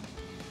go.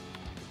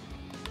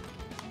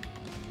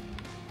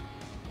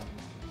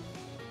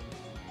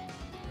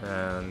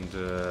 And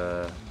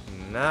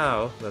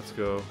now let's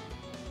go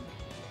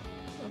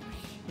up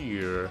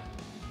here.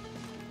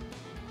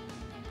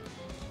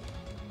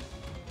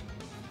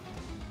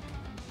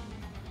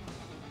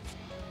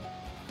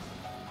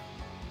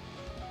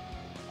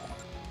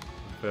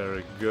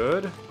 Very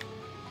good.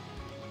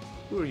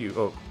 Who are you?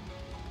 Oh,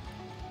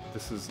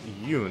 this is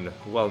Yoon.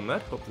 Well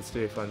met. Hope this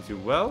day finds you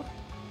well.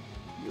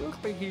 You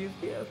look like you...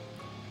 Yeah.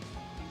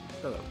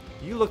 Hello.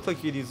 You look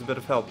like you'd use a bit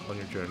of help on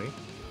your journey.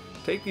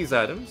 Take these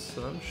items,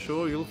 and I'm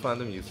sure you'll find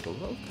them useful.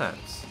 Well,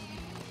 thanks.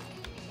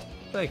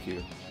 Thank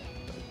you.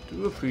 I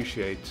do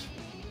appreciate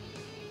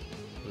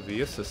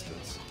the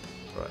assistance.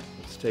 Alright,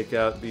 let's take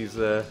out these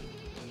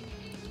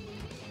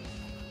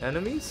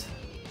enemies.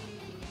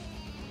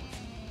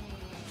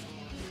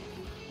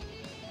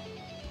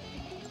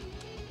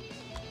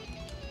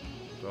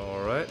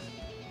 Alright,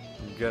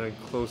 I'm getting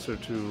closer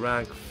to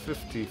rank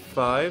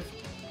 55.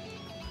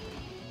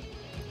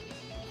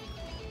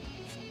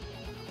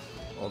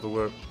 Although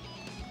we're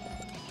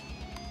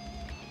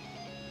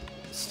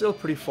still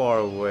pretty far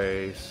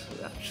away.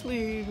 So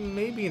actually,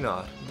 maybe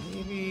not.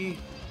 Maybe...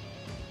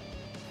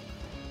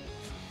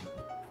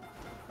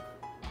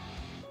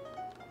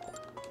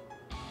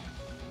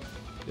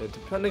 yeah,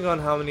 depending on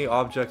how many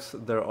objects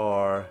there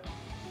are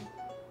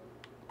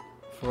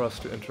for us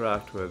to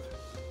interact with.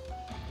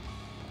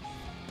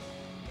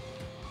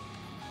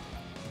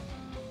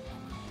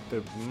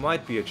 There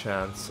might be a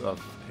chance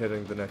of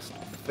hitting the next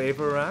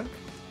favor rank.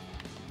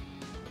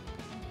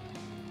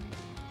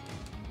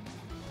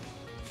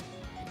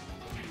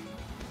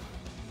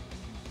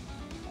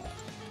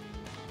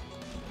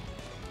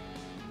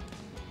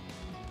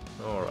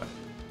 Alright.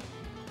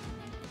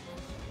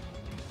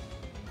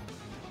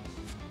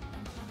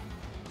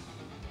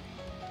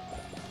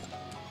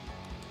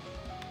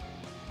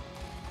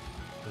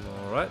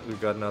 Alright,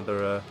 we've got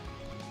another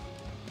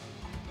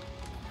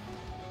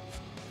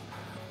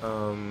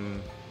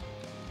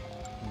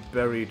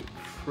buried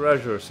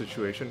treasure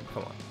situation.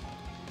 Come on.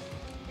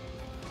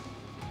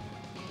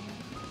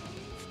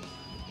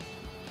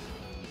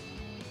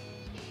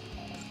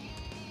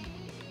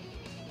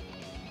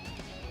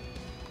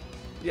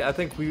 Yeah, I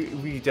think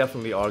we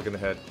definitely are gonna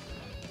hit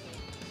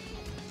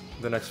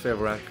the next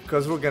favor rank,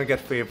 because we're gonna get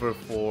favor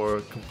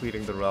for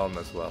completing the realm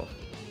as well.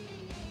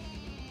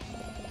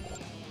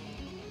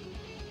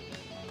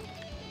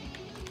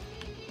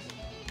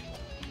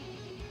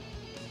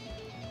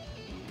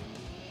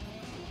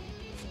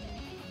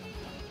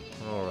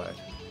 Alright.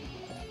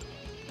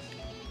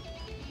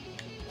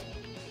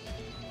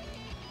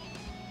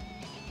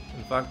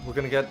 In fact, we're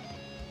gonna get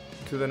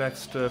to the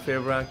next favor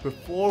rank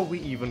before we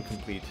even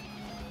complete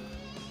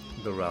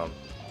the realm,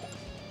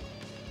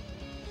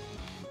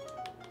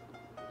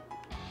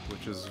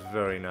 which is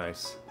very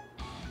nice.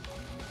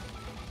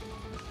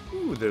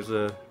 Ooh, there's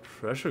a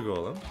treasure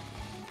golem.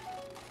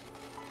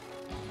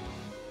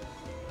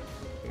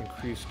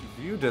 Increased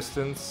view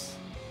distance.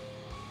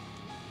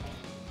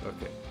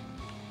 Okay.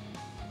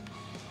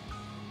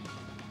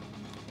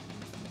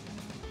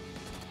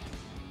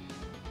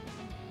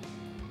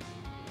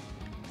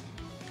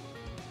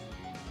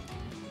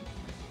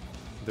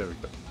 There we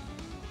go.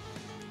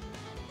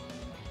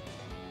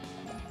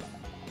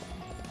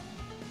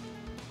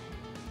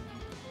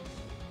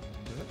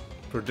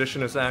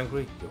 Perdition is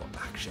angry. Your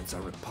actions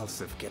are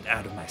repulsive. Get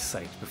out of my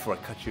sight before I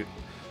cut you.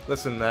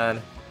 Listen,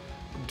 man.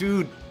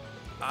 Dude,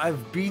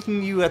 I've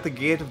beaten you at the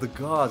gate of the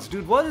gods.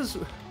 Dude, what is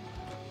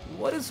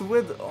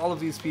with all of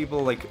these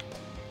people, like,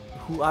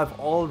 who I've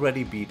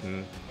already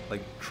beaten,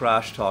 like,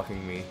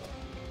 trash-talking me.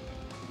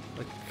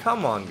 Like,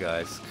 come on,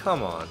 guys,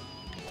 come on.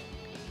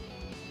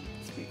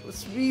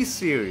 Let's be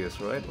serious,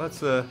 right?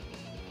 Let's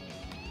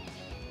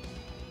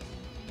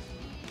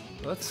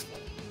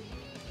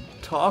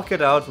talk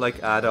it out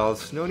like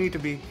adults. No need to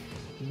be,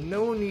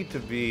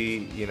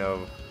 you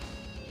know,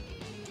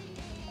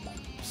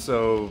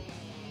 so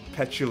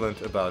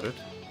petulant about it.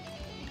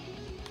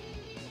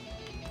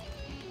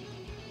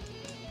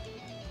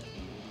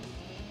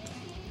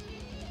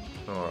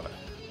 Alright.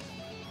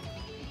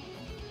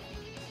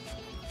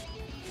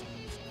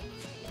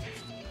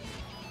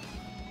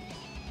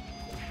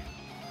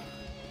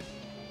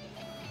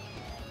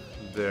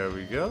 There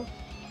we go.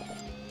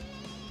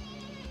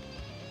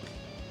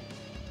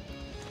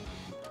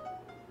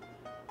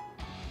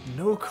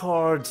 No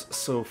cards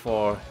so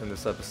far in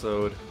this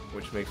episode,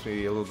 which makes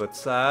me a little bit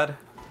sad.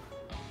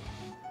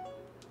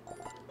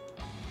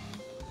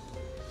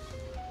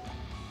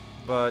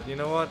 But you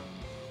know what?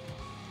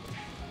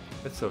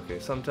 It's okay.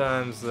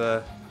 Sometimes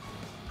it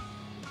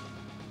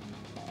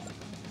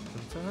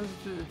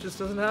just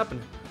doesn't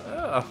happen.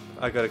 Ah,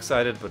 I got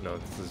excited, but no,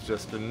 this is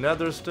just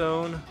another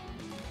stone.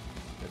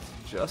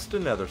 It's just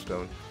another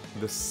stone.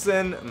 The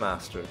Sin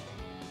Master.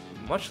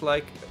 Much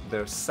like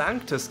their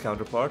Sanctus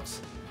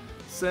counterparts,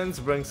 Sins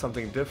bring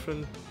something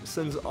different.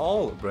 Sins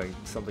all bring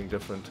something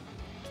different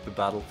to the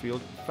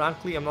battlefield.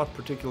 Frankly, I'm not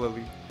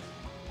particularly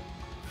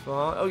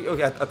fond. Oh,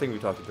 okay, I think we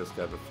talked to this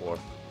guy before.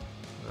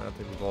 I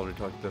think we've already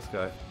talked to this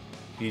guy.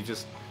 He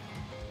just...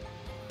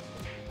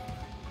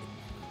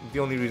 The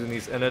only reason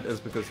he's in it is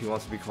because he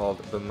wants to be called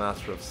the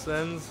Master of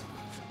Sins.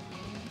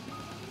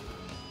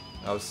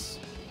 I was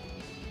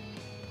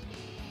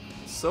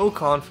so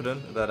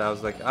confident that I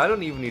was like, I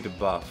don't even need to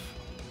buff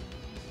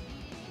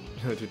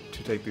to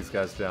take these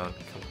guys down.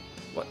 Come on.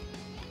 What?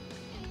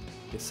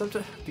 Yeah,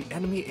 sometimes the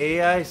enemy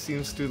AI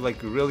seems to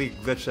like really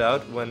glitch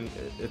out when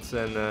it's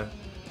in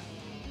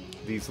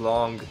these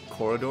long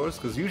corridors,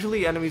 because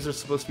usually enemies are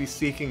supposed to be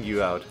seeking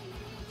you out.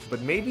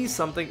 But maybe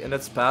something in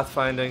its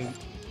pathfinding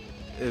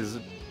is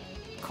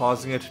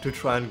causing it to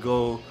try and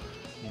go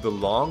the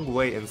long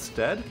way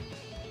instead.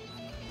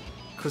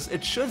 Because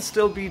it should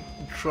still be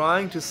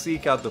trying to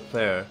seek out the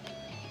player.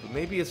 But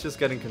maybe it's just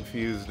getting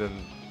confused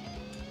and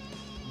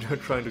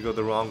trying to go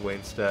the wrong way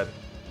instead.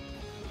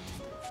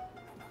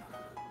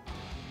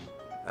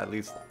 At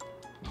least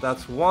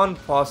that's one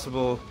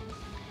possible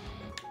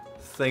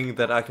thing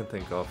that I can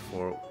think of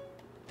for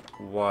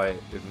why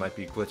it might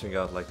be glitching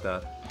out like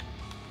that.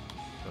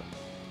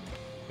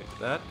 Take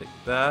that, take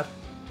that.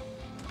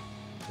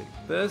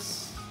 Take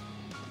this.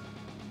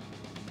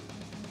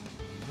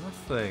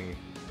 Nothing.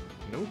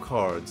 No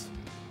cards.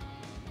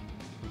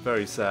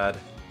 Very sad.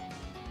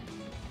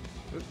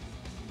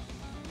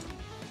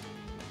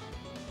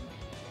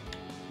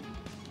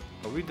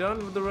 Are we done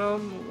with the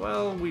realm?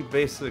 Well, we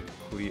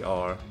basically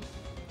are.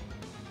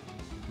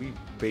 We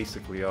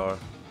basically are.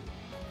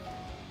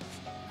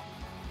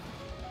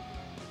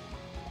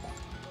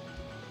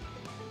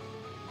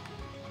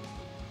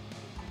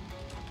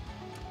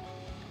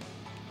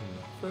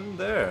 Nothing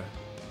there.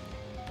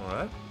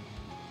 Alright.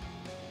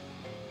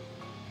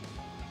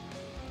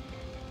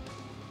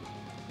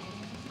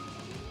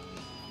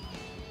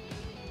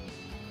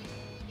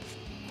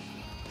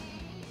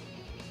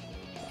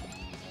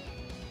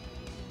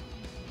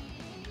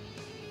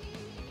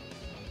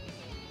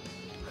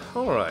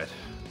 Alright.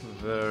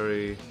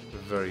 Very,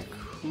 very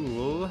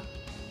cool.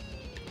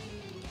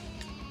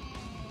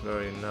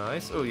 Very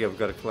nice. Oh yeah, we've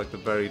got to collect the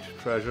buried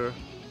treasure.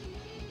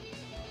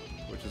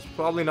 Which is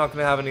probably not going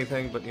to have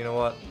anything, but you know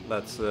what?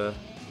 Let's do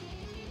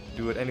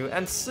it anyway.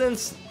 And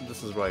since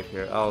this is right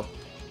here, I'll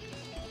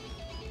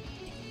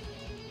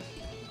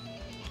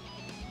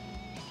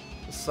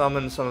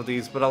summon some of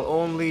these, but I'll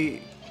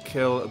only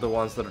kill the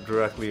ones that are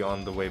directly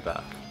on the way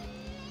back.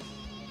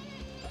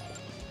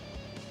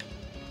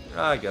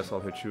 I guess I'll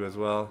hit you as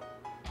well.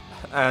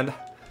 And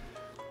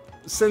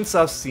since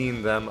I've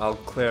seen them, I'll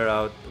clear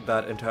out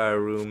that entire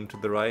room to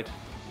the right.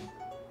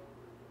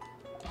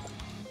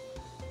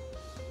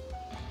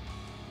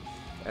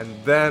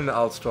 And then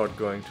I'll start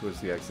going towards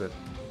the exit.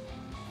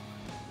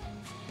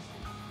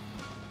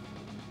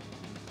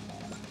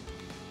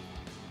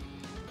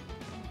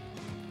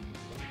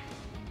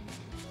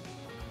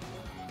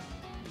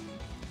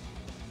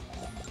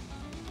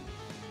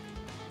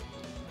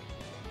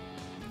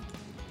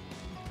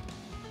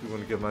 I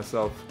want to give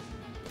myself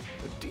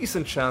a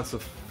decent chance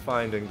of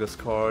finding this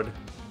card.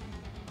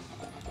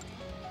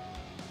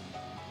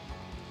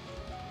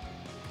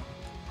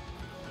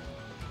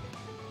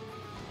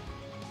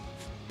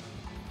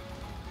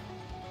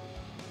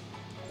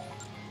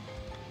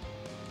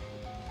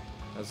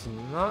 Has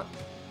not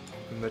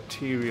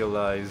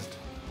materialized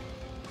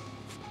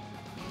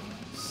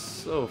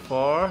so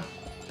far.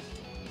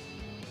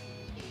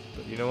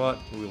 But you know what?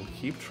 We'll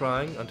keep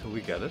trying until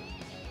we get it.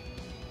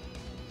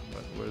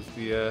 Right, where's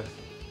the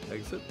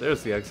exit?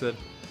 There's the exit.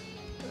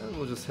 And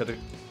we'll just hit a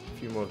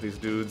few more of these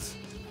dudes.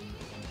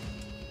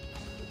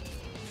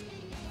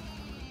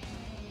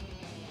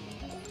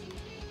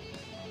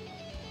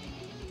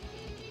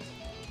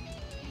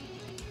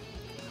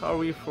 How are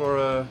we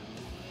for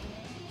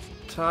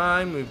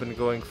time? We've been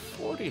going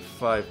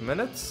 45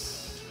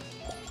 minutes.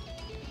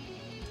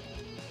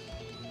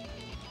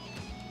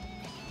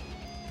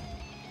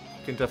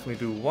 We can definitely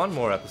do one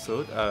more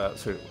episode.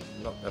 Sorry,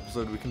 not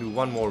episode. We can do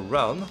one more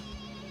realm.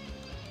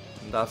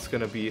 And that's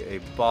gonna be a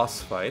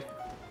boss fight.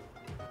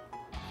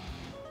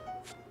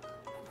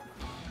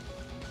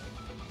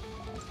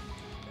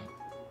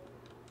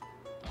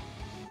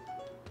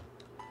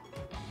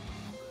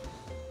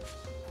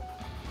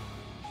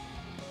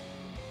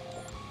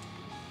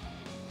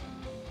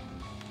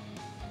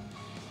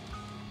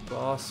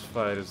 Boss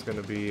fight is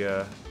gonna be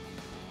it's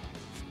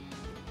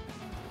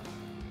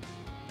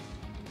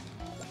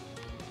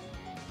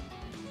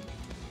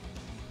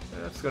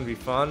gonna be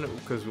fun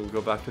because we'll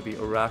go back to the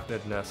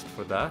arachnid nest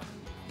for that.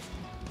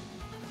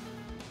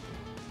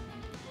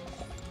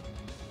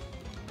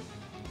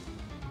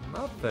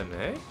 Nothing,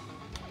 eh?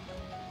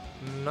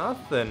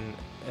 Nothing,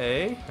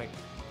 eh?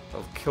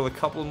 I'll kill a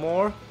couple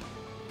more.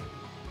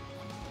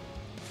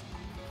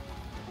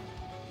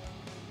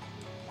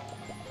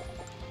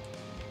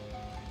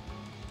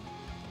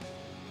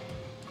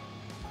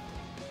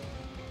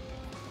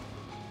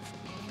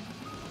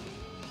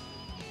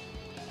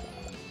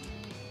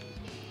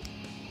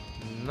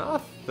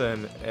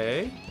 Nothing,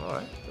 eh?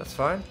 Alright, that's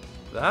fine.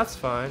 That's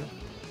fine.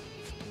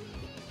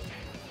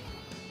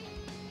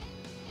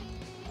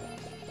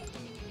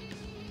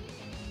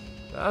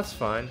 That's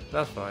fine.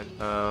 That's fine.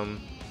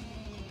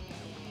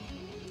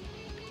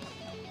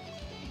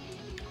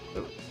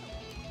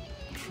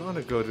 Trying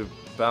to go to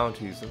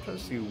bounties. I'm trying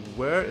to see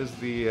where is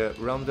the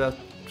realm death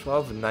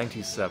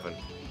 1297.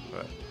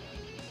 Right.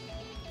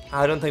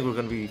 I don't think we're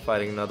going to be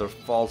fighting another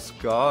false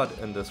god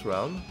in this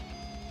realm.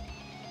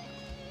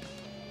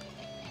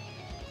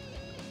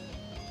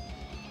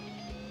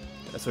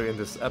 Sorry, in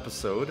this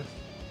episode.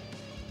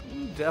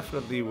 We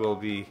definitely will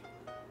be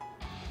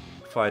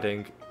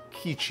fighting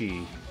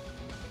Kichi.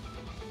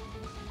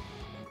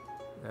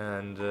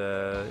 And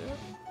yeah,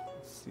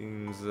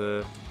 seems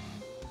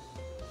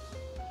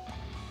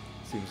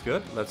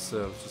good. Let's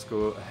just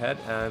go ahead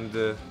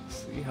and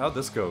see how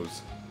this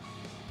goes.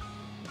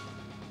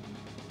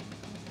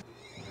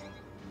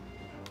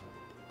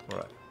 All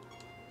right.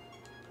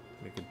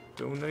 Make a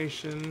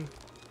donation.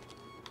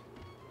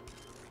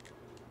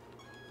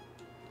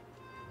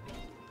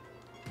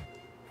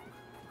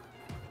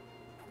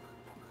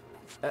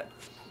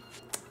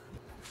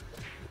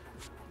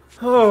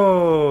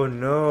 Oh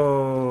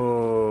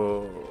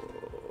no.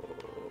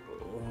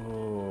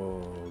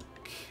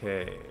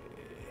 Okay.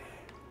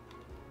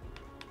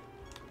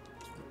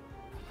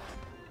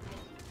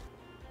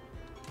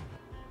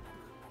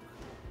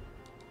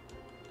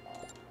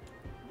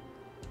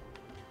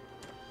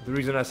 The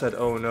reason I said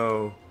oh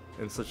no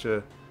in such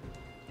a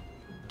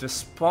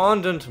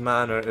despondent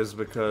manner is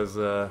because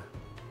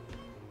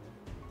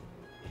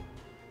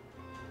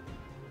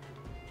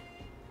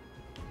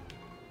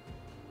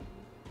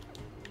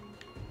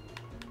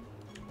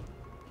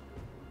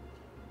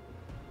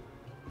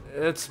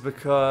it's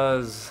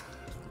because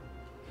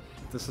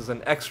this is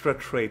an extra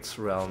traits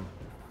realm.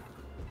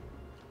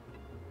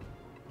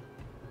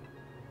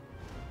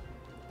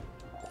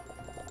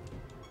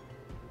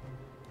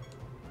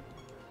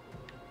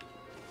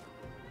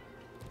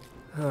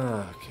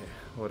 Okay,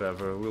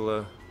 whatever.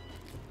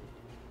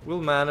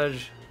 We'll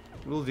manage.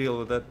 We'll deal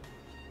with it.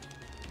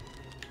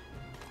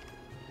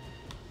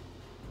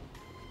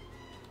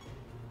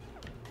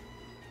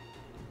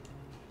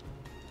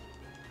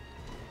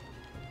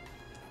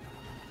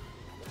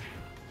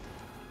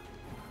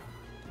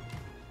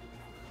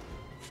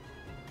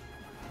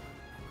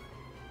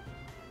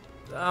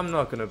 I'm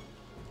not gonna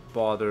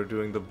bother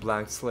doing the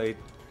blank slate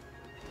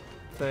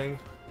thing.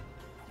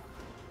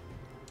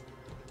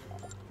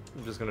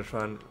 I'm just gonna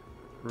try and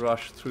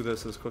rush through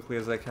this as quickly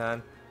as I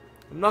can.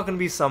 I'm not gonna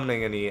be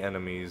summoning any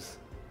enemies.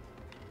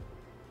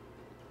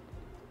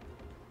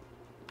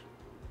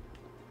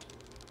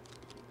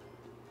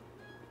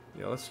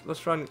 Yeah, let's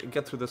try and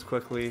get through this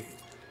quickly,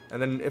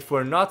 and then if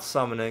we're not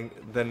summoning,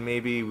 then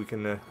maybe we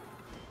can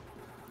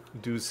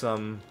do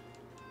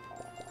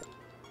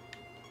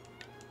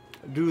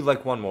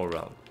like one more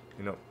round,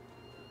 you know,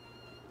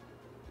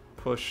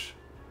 push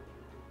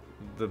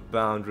the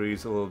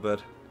boundaries a little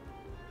bit.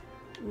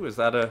 Ooh, is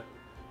that a...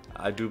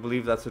 I do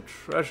believe that's a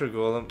treasure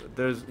golem.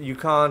 You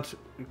can't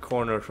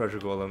corner a treasure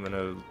golem in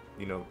a,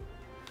 you know,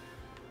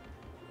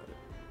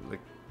 like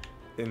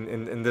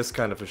in this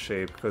kind of a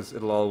shape, because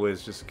it'll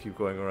always just keep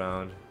going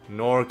around.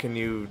 Nor can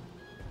you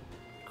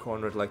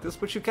corner it like this,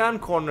 but you can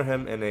corner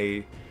him in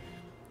a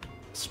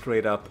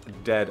straight up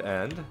dead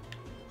end.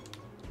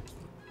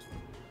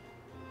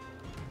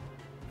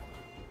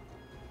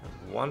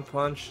 One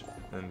punch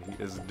and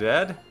he is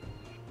dead.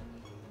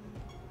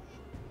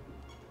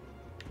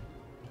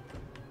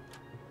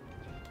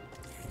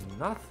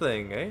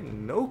 Nothing, eh?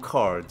 No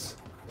cards.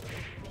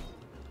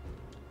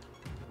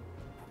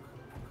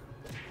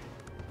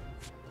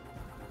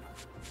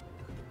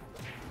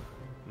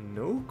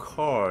 No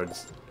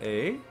cards,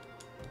 eh?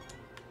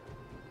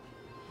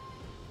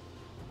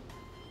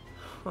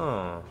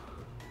 Huh.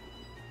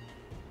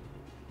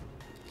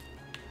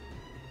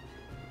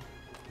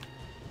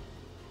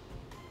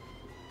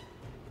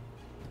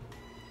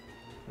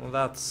 Well,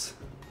 that's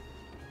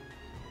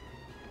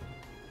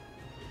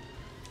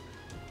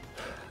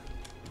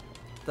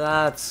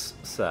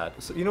sad.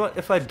 So you know what?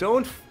 If I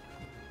don't, what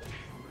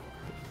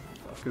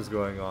the fuck is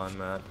going on,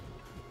 man?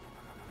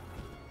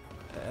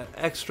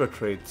 Extra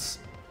traits,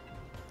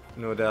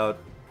 no doubt.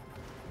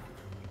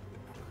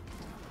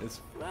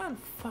 It's man,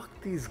 fuck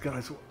these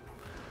guys.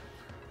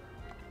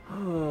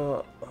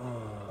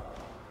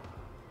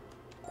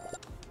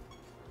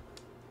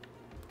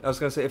 I was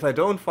gonna say, if I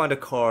don't find a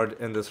card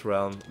in this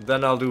realm,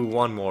 then I'll do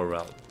one more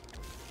realm.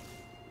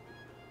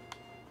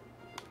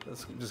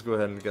 Let's just go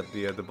ahead and get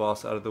the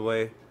boss out of the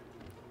way.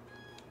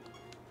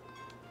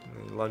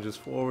 And he lunges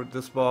forward.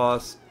 This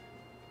boss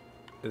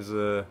is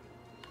a...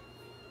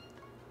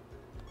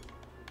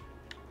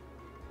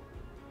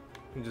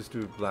 You just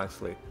do blank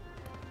slate.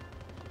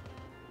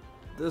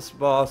 This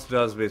boss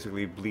does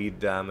basically bleed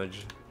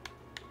damage.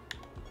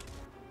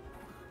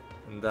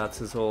 And that's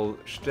his whole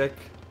shtick.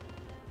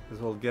 His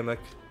whole gimmick.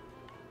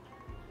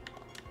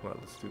 Well,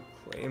 let's do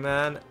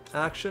Clayman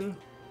action.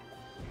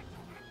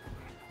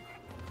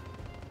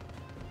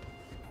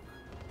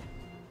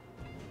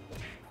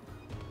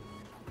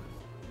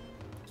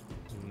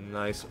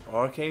 Nice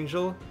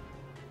Archangel.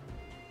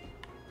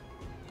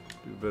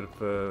 Do a bit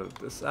of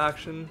this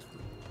action.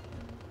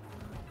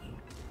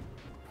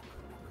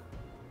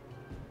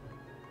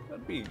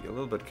 Gotta be a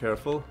little bit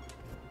careful.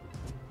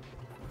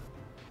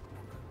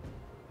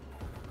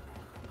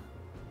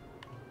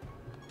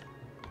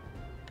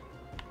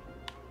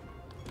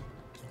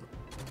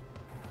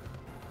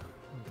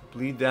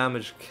 Bleed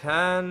damage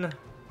can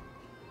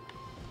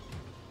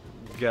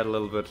get a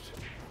little bit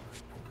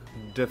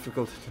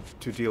difficult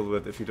to deal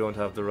with if you don't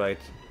have the right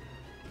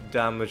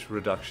damage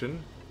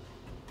reduction.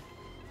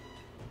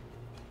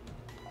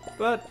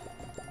 But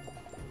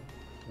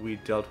we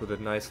dealt with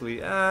it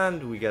nicely,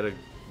 and we get a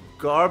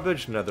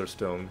garbage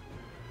netherstone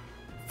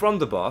from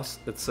the boss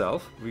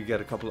itself. We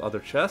get a couple other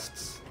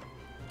chests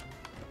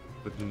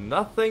with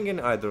nothing in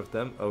either of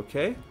them.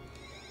 Okay.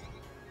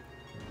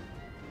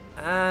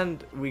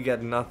 And we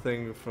get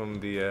nothing from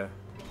the...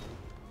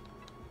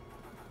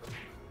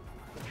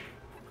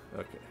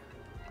 Okay.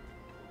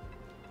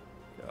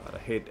 God, I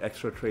hate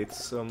extra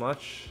traits so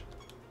much.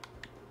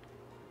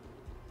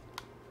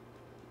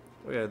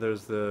 Oh yeah,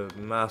 there's the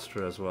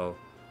Master as well.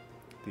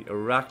 The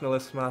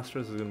Arachnolist Master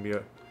is going to be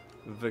a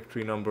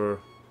victory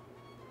number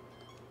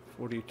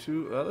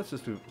 42. Let's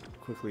just do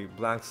quickly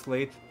blank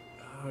slate.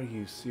 Are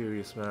you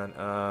serious, man?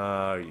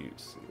 Are you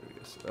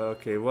serious?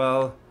 Okay,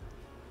 well...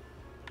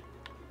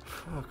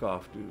 Fuck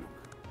off, dude.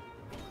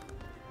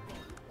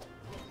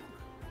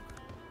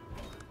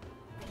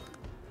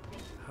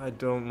 I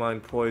don't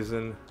mind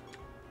poison.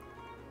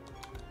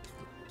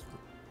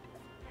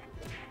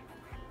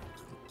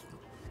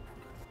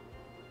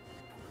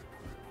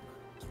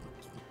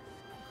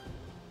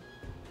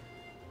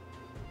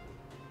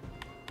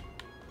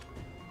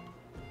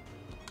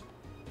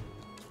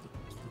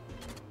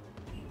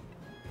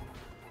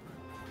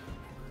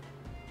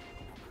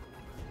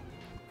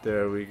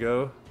 There we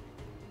go.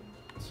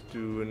 Let's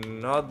do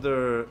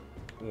another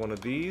one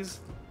of these.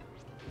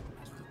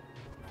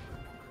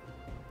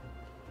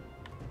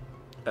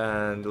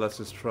 And let's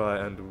just try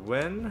and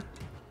win.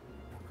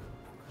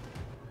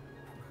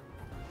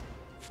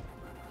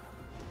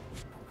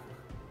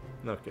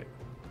 Okay.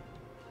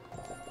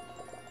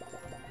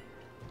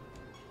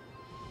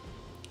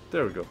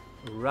 There we go.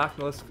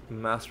 Arachnolist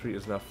Mastery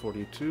is now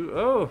 42.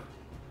 Oh!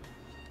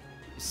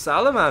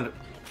 Salamander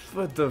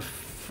with the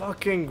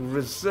fucking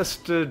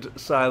resisted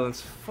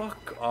silence.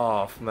 Fuck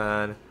off,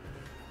 man.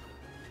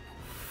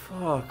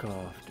 Fuck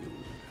off, dude.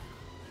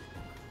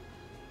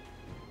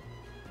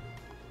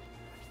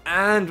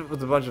 And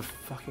with a bunch of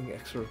fucking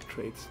extra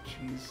traits.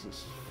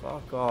 Jesus,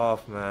 fuck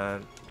off,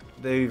 man.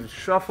 They've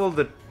shuffled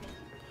the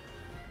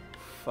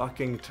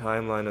fucking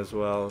timeline as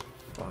well.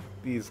 Fuck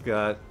these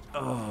guys. Oh,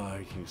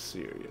 are you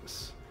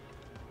serious?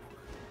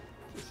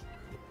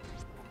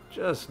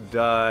 Just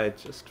die.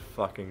 Just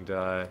fucking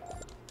die.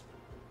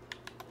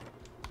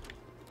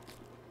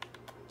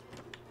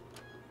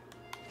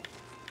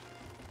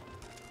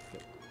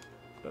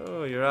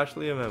 Oh, you're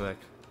actually a mimic.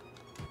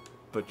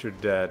 But you're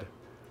dead.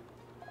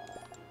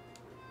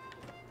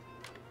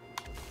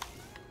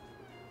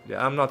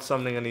 Yeah, I'm not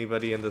summoning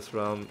anybody in this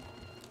realm.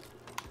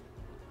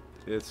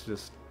 It's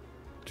just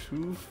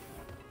too...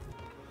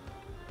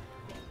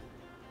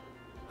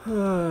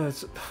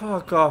 it's,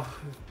 fuck off.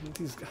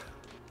 These guys...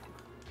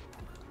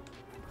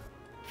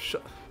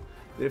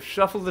 They've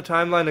shuffled the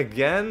timeline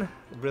again?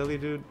 Really,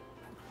 dude?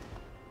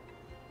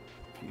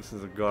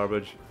 Pieces of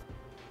garbage.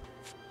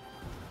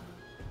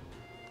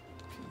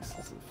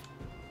 Pieces of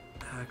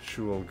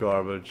actual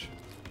garbage.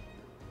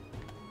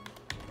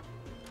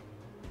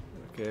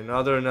 Okay,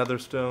 another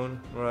stone.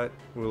 Alright,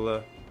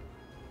 we'll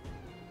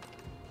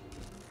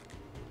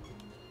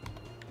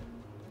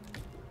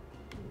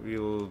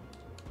you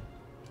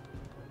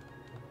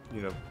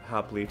know,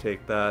 happily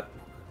take that.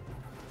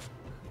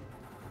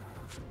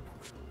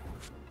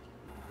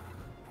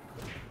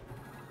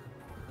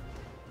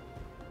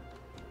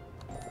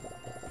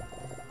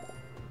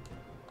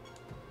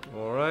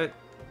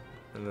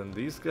 And then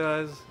these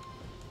guys.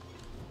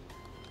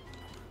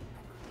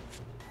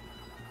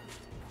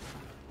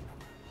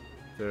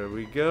 There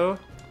we go.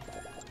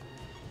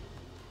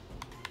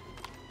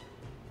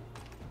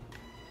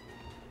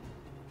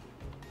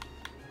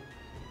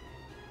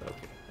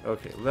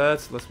 Okay,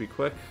 let's be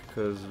quick,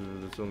 because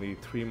there's only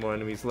 3 more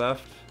enemies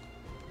left.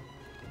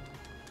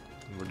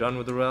 And we're done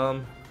with the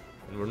realm.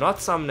 And we're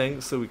not summoning,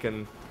 so we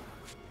can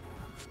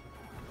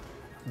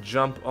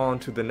jump on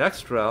to the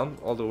next realm,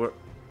 although we're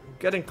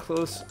getting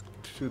close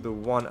to the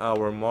 1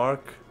 hour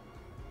mark.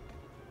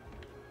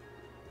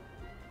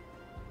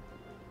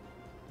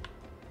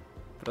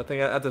 But I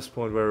think at this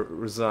point we're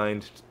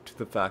resigned to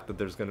the fact that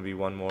there's going to be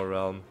 1 more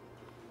realm.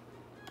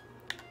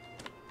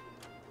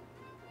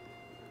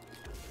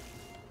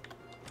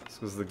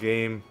 Because the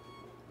game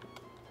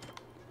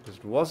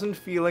just wasn't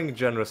feeling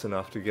generous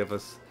enough to give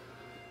us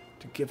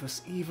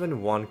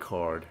even 1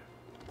 card.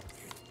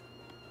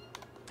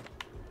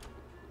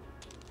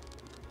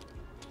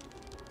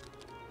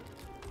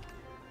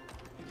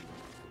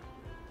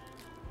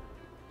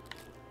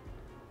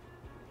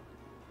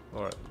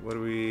 Alright, what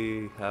do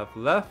we have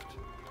left?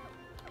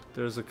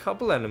 There's a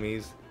couple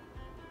enemies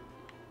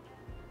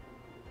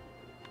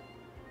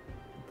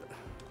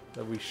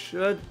that we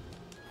should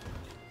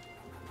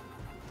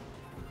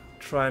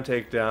try and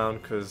take down,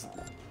 because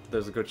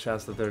there's a good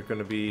chance that they're going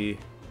to be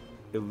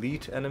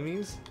elite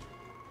enemies.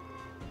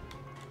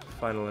 The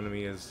final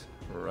enemy is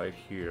right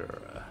here.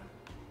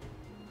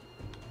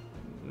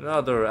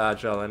 Another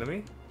agile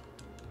enemy.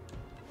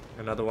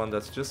 Another one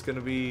that's just going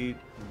to be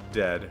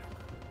dead.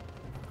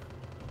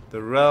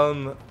 The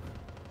realm,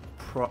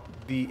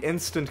 the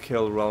instant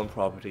kill realm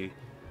property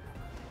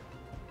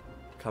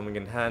coming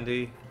in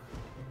handy.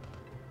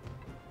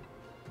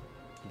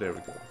 There we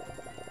go.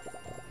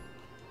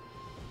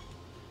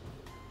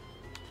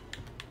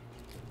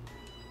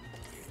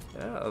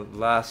 Yeah,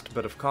 last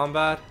bit of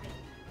combat.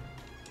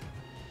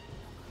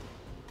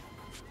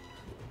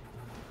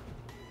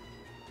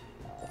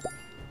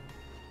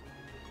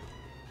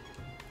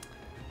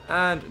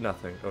 And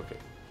nothing, okay.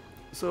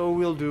 So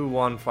we'll do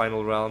 1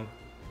 final realm.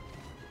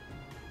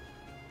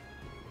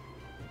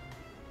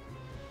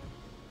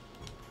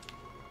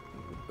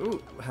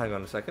 Ooh, hang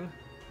on a second.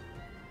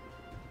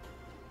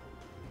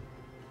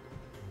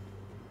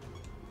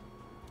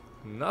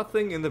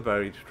 Nothing in the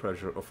buried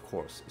treasure, of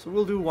course. So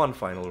we'll do 1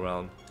 final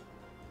realm.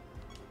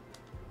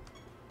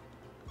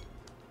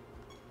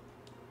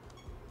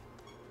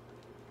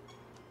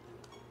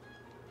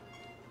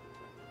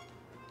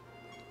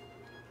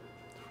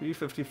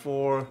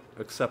 $354,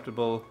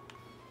 acceptable.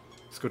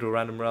 Let's go to a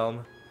random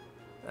realm.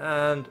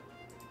 And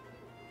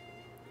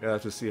yeah,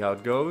 to see how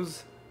it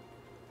goes.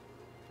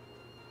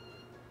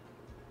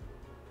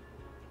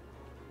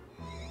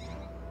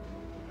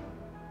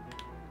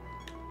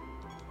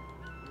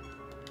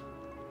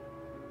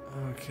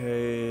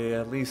 Okay,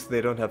 at least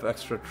they don't have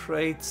extra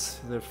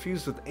traits. They're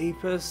fused with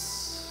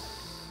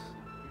Apis,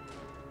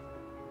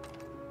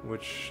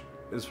 which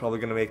is probably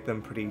going to make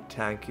them pretty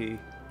tanky.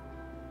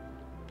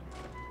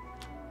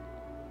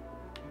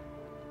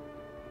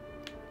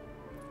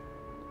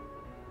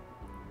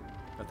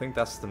 I think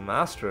that's the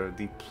Master,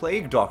 the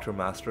Plague Doctor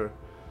Master.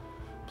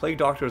 Plague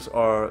Doctors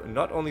are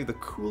not only the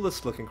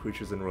coolest looking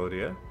creatures in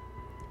Rhodia,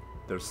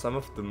 they're some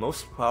of the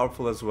most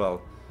powerful as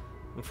well.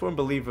 I'm a firm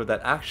believer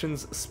that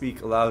actions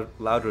speak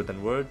louder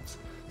than words,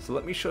 so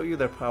let me show you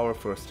their power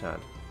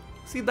firsthand.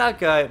 See that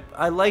guy?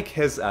 I like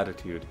his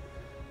attitude.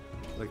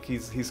 Like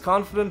he's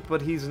confident,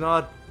 but he's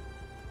not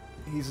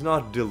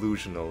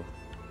delusional.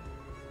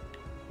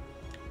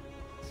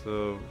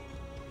 So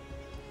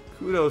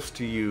kudos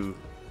to you,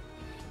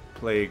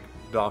 Plague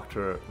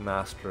Doctor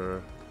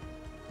Master.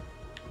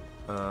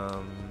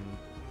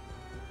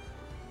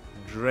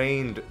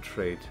 Drained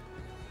trait.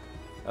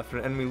 After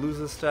an enemy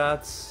loses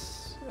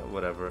stats,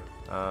 whatever.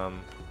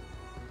 I'm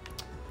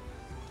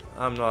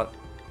not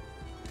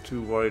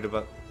too worried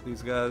about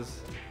these guys.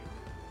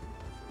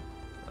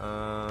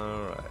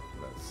 Alright,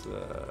 let's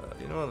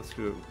you know what, let's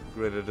do a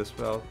gridded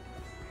dispel.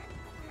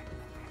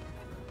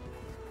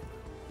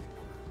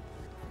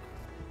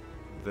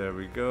 There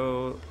we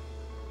go.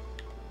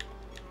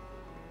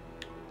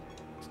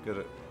 Let's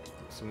get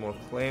some more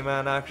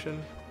Clayman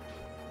action.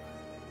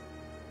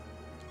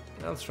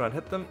 Now let's try and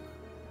hit them.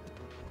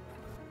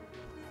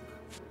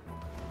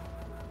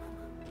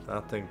 I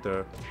think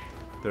they're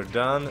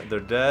done, they're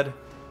dead,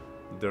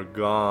 they're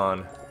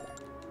gone.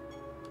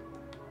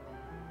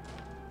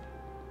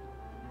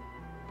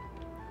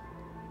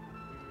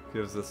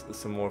 Gives us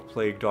some more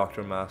Plague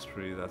Doctor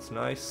mastery, that's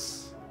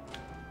nice.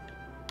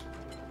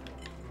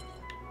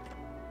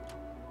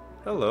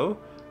 Hello.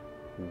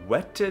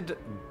 Wetted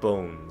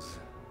bones.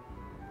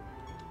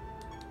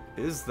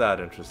 Is that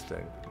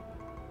interesting?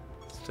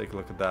 Let's take a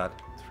look at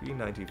that.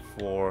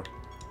 394.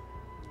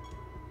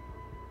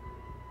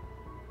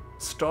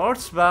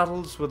 Starts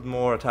battles with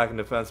more attack and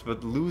defense,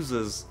 but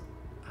loses.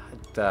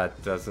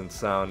 That doesn't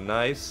sound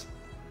nice.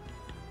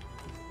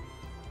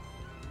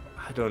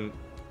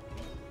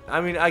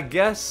 I mean, I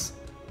guess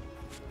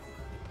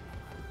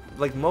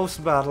like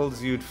most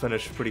battles you'd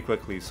finish pretty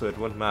quickly, so it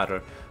wouldn't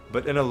matter.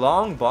 But in a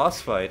long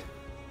boss fight,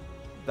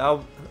 that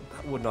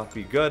would not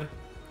be good.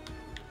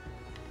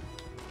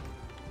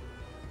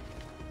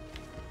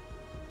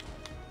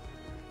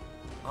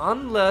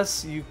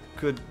 Unless you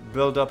could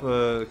build up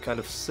a kind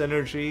of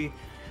synergy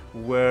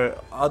where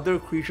other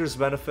creatures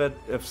benefit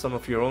if some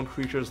of your own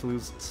creatures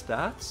lose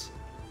stats?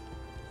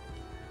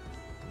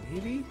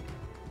 Maybe?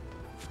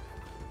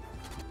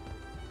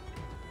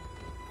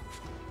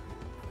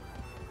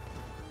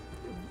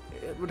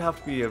 It would have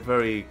to be a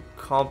very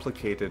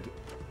complicated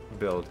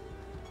build.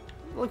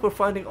 Like we're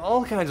finding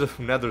all kinds of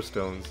nether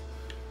stones,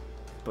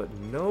 but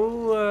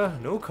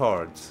no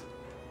cards.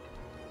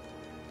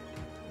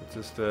 It's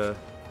just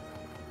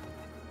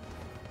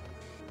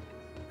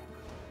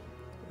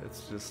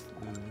it's just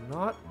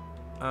not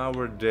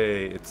our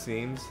day, it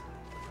seems.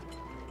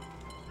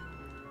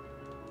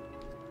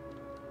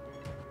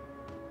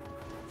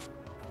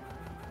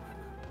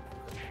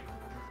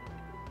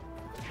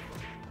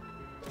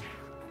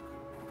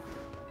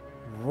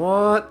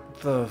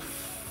 What the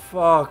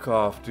fuck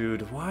off,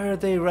 dude? Why are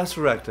they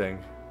resurrecting?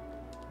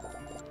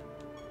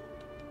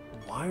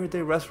 Why are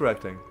they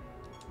resurrecting?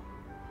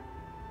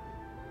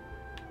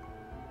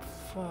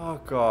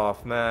 Fuck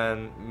off,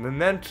 man.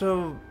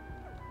 Memento...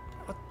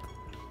 What?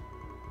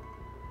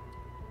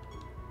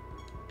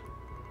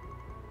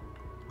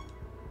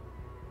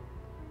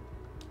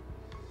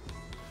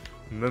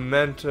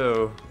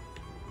 Memento...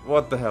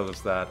 What the hell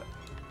is that?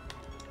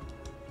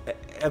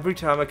 Every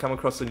time I come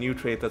across a new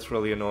trait that's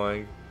really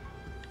annoying.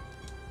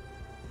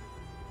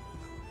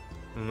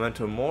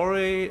 Memento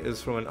Mori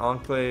is from an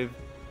enclave.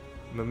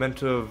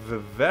 Memento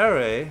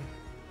Vivere.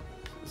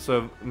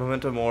 So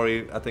Memento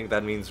Mori, I think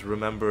that means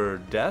remember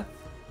death,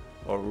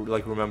 or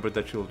like remember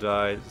that you'll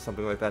die,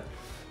 something like that.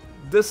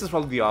 This is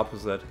probably the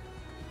opposite.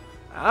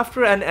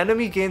 After an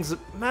enemy gains,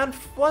 man,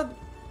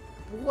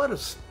 what a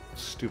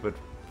stupid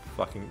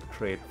fucking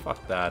trait.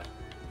 Fuck that.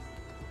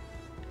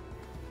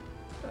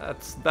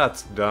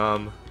 That's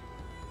dumb.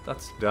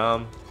 That's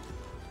dumb.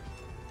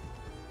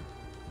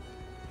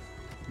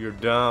 You're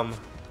dumb.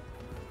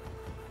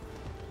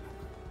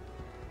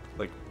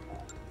 Like,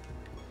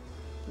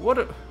 what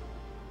a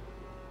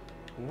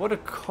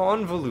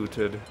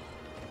convoluted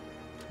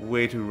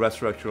way to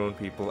resurrect your own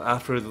people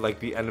after like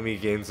the enemy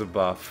gains a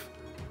buff.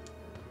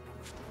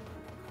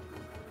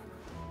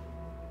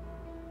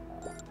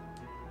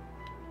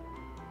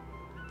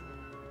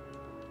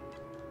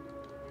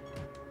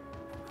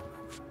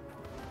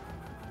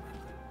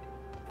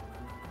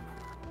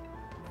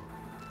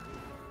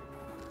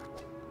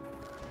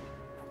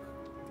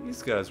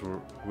 These guys were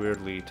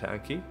weirdly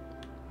tanky.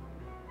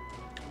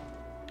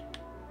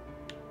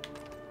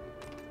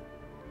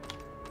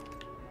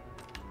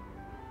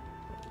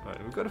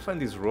 Alright, we've got to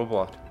find these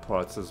robot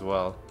parts as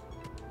well.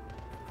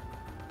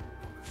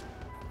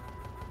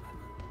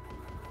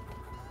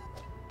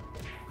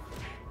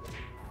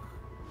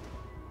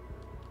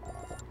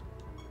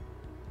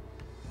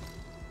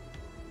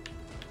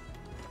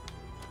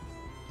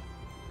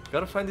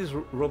 Gotta find these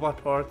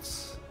robot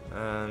parts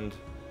and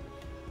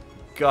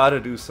gotta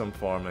do some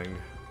farming.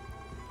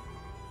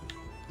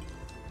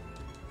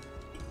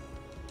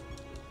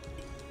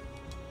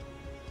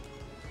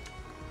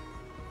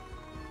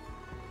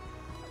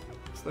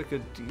 It's like a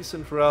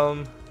decent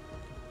realm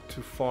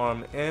to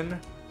farm in.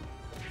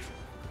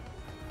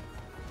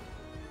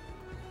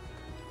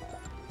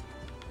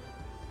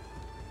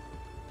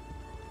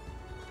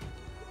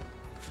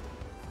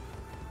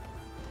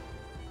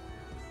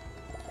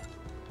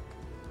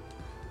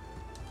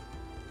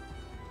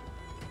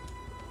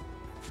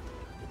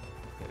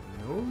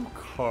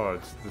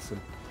 Cards this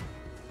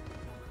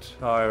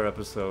entire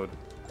episode.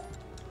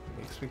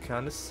 Makes me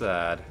kind of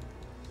sad.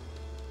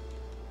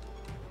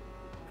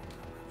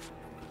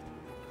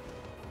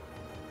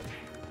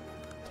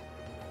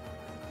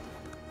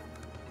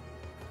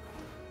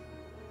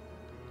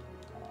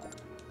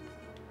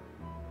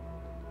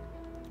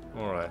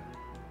 Alright.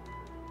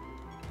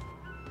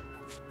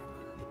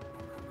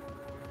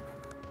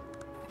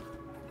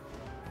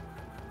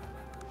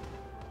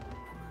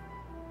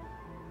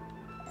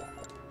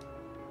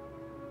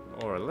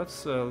 Alright,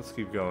 let's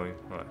keep going.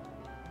 Alright.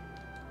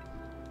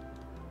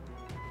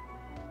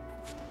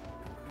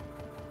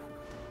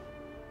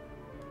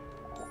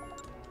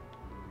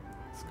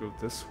 Let's go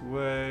this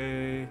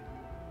way.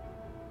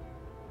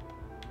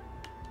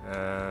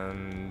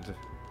 And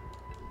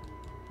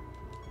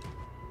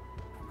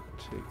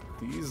take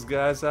these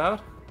guys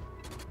out.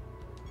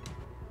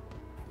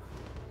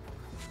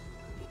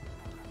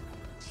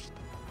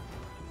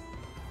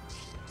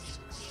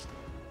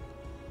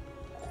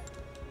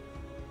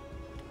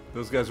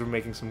 Those guys were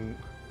making some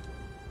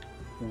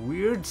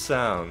weird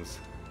sounds.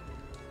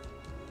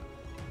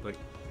 Like,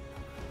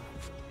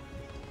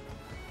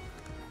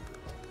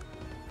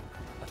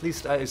 at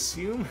least I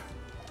assume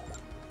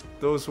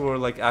those were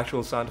like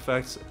actual sound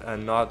effects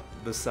and not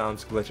the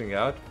sounds glitching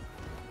out.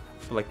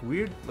 But like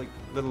weird, like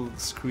little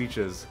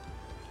screeches.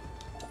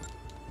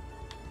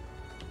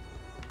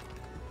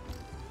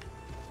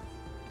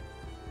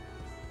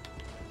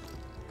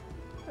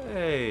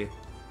 Hey,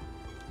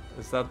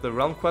 is that the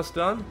realm quest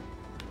done?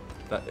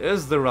 That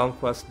is the realm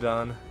quest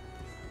done.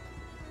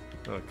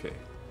 Okay.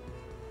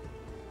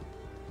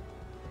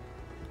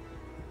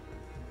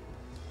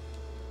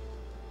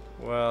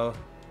 Well,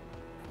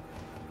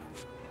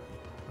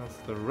 that's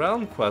the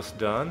realm quest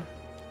done.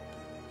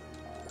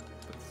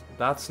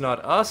 That's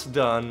not us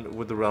done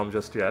with the realm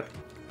just yet.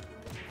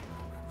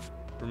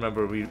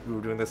 Remember, we were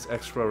doing this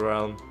extra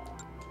realm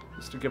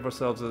just to give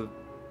ourselves a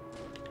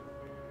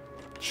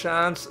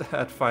chance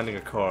at finding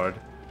a card,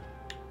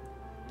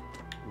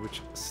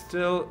 which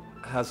still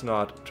has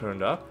not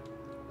turned up.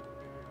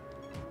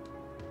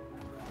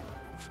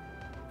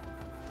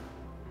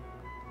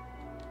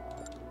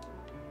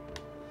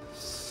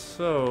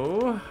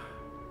 So,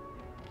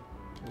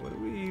 what do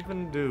we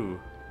even do?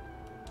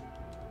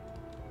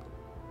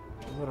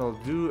 What I'll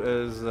do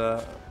is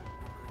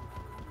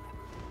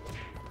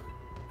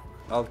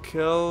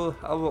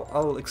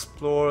I'll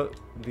explore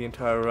the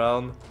entire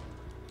realm.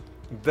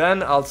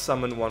 Then I'll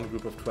summon one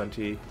group of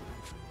 20.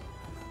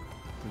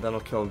 And then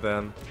I'll kill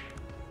them.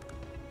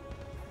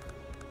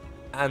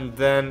 And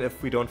then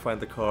if we don't find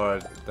the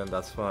card, then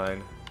that's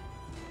fine.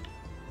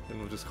 Then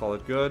we'll just call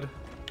it good.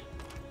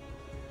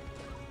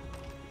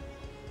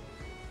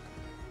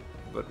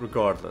 But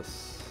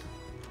regardless,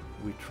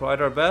 we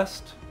tried our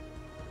best.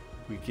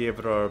 We gave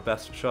it our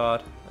best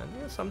shot. And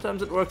yeah,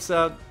 sometimes it works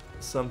out,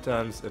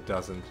 sometimes it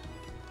doesn't.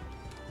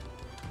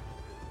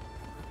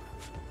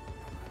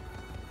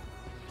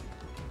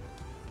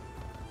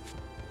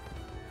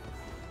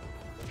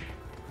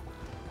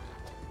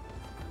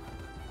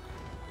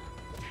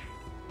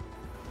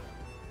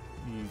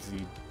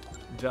 Easy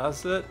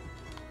does it.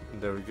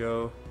 There we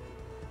go.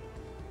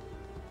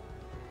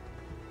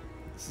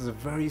 This is a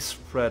very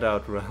spread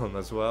out realm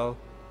as well,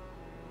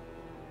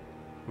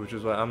 which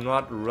is why I'm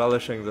not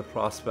relishing the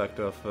prospect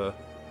of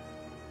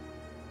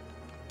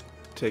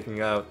taking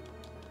out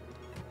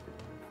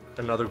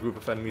another group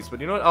of enemies.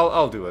 But you know what?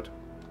 I'll do it.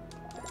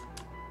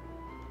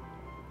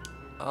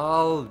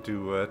 I'll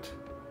do it.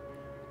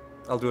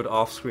 I'll do it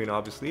off screen,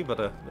 obviously, but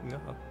you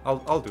know,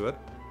 I'll do it.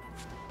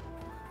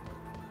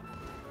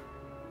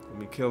 Let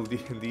me kill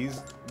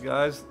these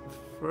guys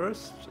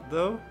first,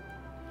 though,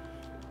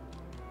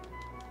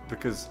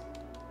 because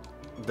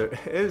there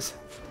is,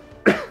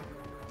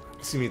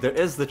 excuse me, there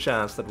is the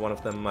chance that one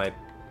of them might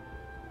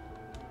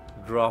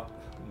drop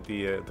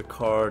the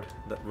card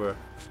that we're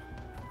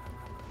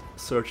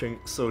searching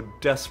so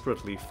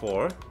desperately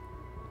for.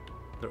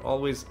 There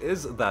always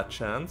is that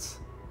chance.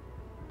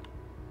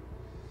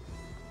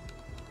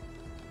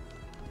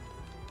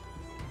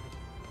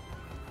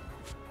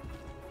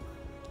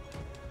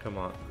 Come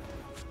on.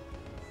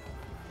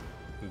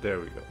 There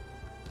we go.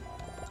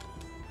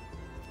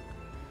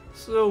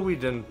 So we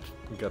didn't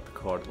get the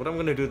card. What I'm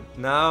going to do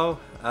now,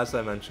 as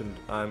I mentioned,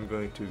 I'm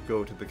going to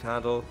go to the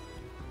candle.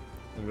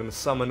 I'm going to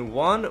summon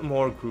one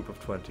more group of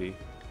 20.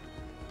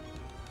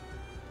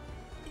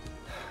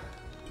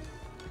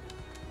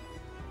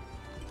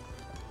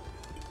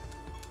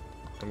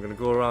 I'm going to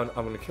go around,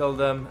 I'm going to kill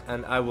them,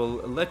 and I will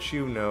let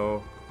you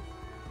know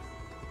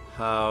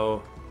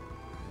how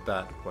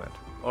that went.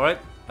 Alright,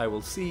 I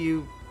will see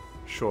you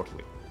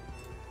shortly.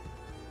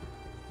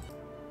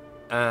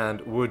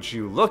 And would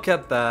you look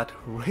at that,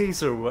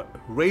 Razorweb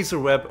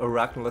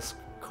Arachnolus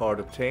card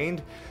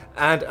obtained,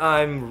 and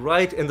I'm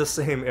right in the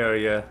same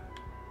area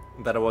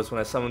that I was when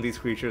I summoned these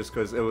creatures,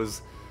 because it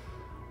was,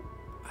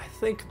 I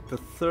think, the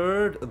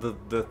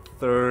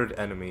third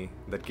enemy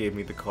that gave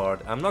me the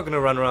card. I'm not going to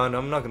run around,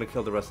 I'm not going to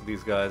kill the rest of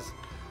these guys,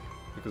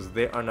 because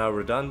they are now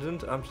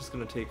redundant. I'm just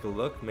going to take a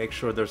look, make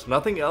sure there's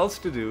nothing else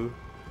to do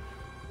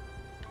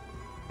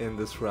in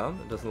this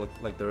round. It doesn't look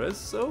like there is,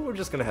 so we're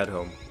just gonna head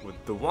home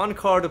with the one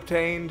card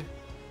obtained.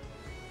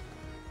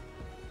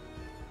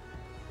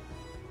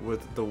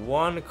 With the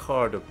one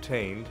card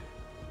obtained,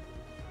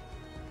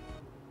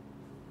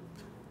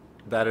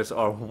 that is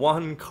our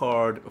one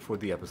card for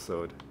the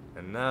episode.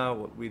 And now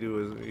what we do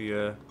is we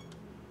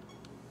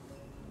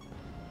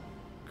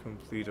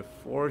complete a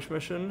forge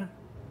mission.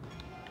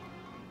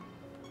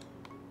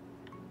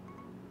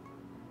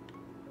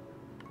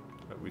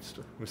 We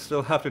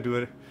still have to do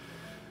it.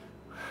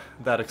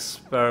 That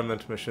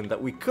experiment mission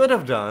that we could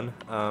have done,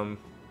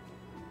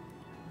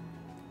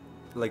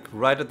 like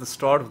right at the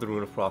start of the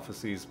Rune of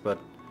Prophecies, but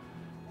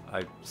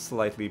I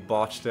slightly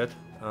botched it.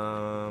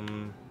 How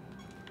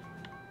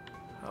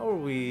are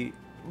we?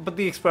 But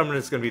the experiment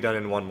is going to be done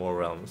in one more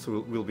realm,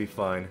 so we'll be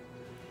fine.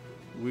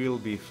 We'll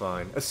be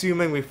fine,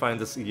 assuming we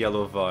find this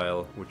yellow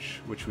vial,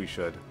 which we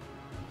should.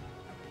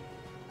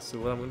 So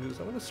what I'm going to do is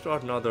I'm going to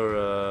start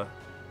another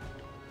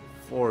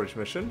forge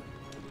mission.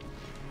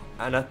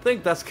 And I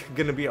think that's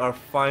gonna be our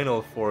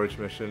final forage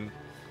mission.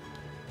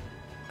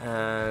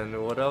 And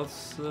what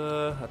else?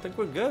 I think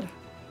we're good.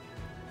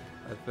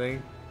 I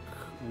think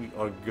we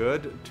are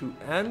good to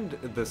end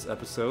this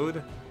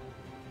episode.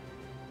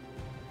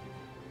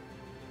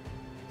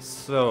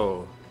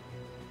 So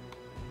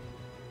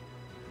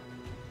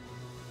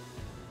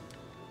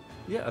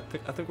yeah,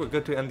 I think we're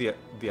good to end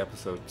the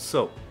episode.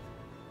 So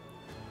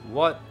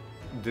what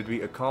did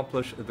we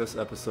accomplish this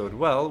episode?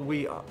 Well,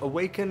 we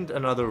awakened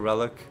another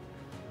relic.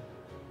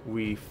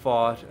 We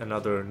fought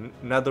another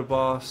nether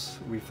boss.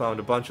 We found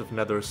a bunch of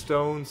nether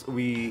stones.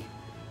 We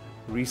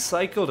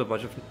recycled a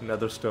bunch of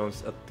nether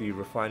stones at the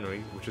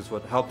refinery, which is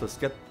what helped us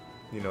get,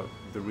 you know,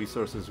 the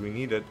resources we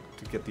needed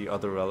to get the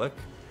other relic.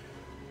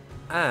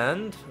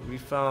 And we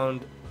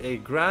found a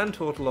grand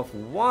total of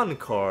 1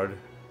 card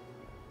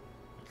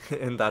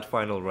in that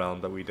final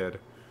realm that we did.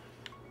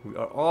 We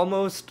are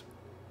almost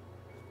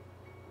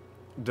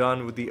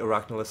done with the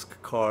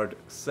Arachnolisk card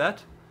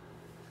set.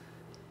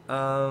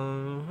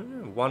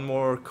 1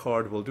 more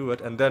card will do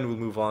it, and then we'll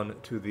move on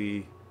to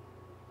the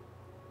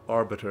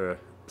Arbiter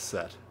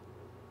set.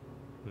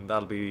 And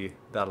that'll be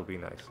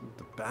nice.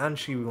 The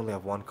Banshee, we only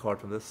have 1 card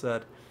from this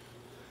set.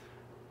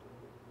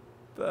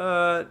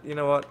 But you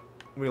know what?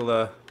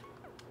 We'll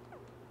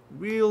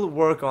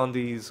work on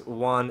these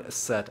 1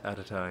 set at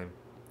a time.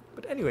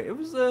 But anyway, it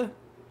was a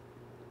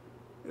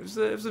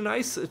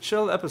nice,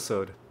 chill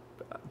episode.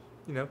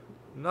 You know,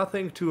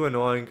 nothing too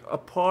annoying,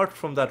 apart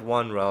from that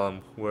 1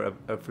 realm where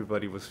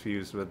everybody was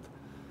fused with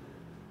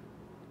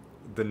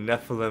the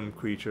Nephilim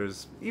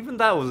creatures. Even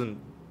that wasn't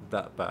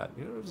that bad.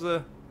 You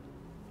know,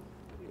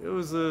 it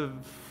was a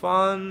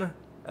fun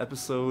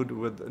episode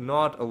with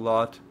not a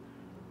lot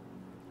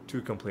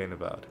to complain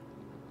about.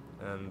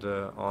 And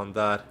on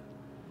that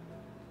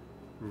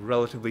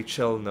relatively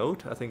chill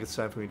note, I think it's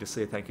time for me to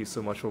say thank you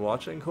so much for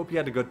watching. Hope you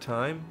had a good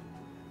time.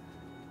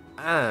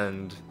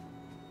 And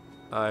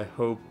I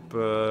hope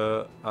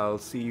I'll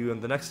see you in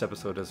the next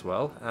episode as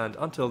well. And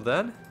until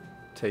then,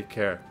 take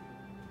care.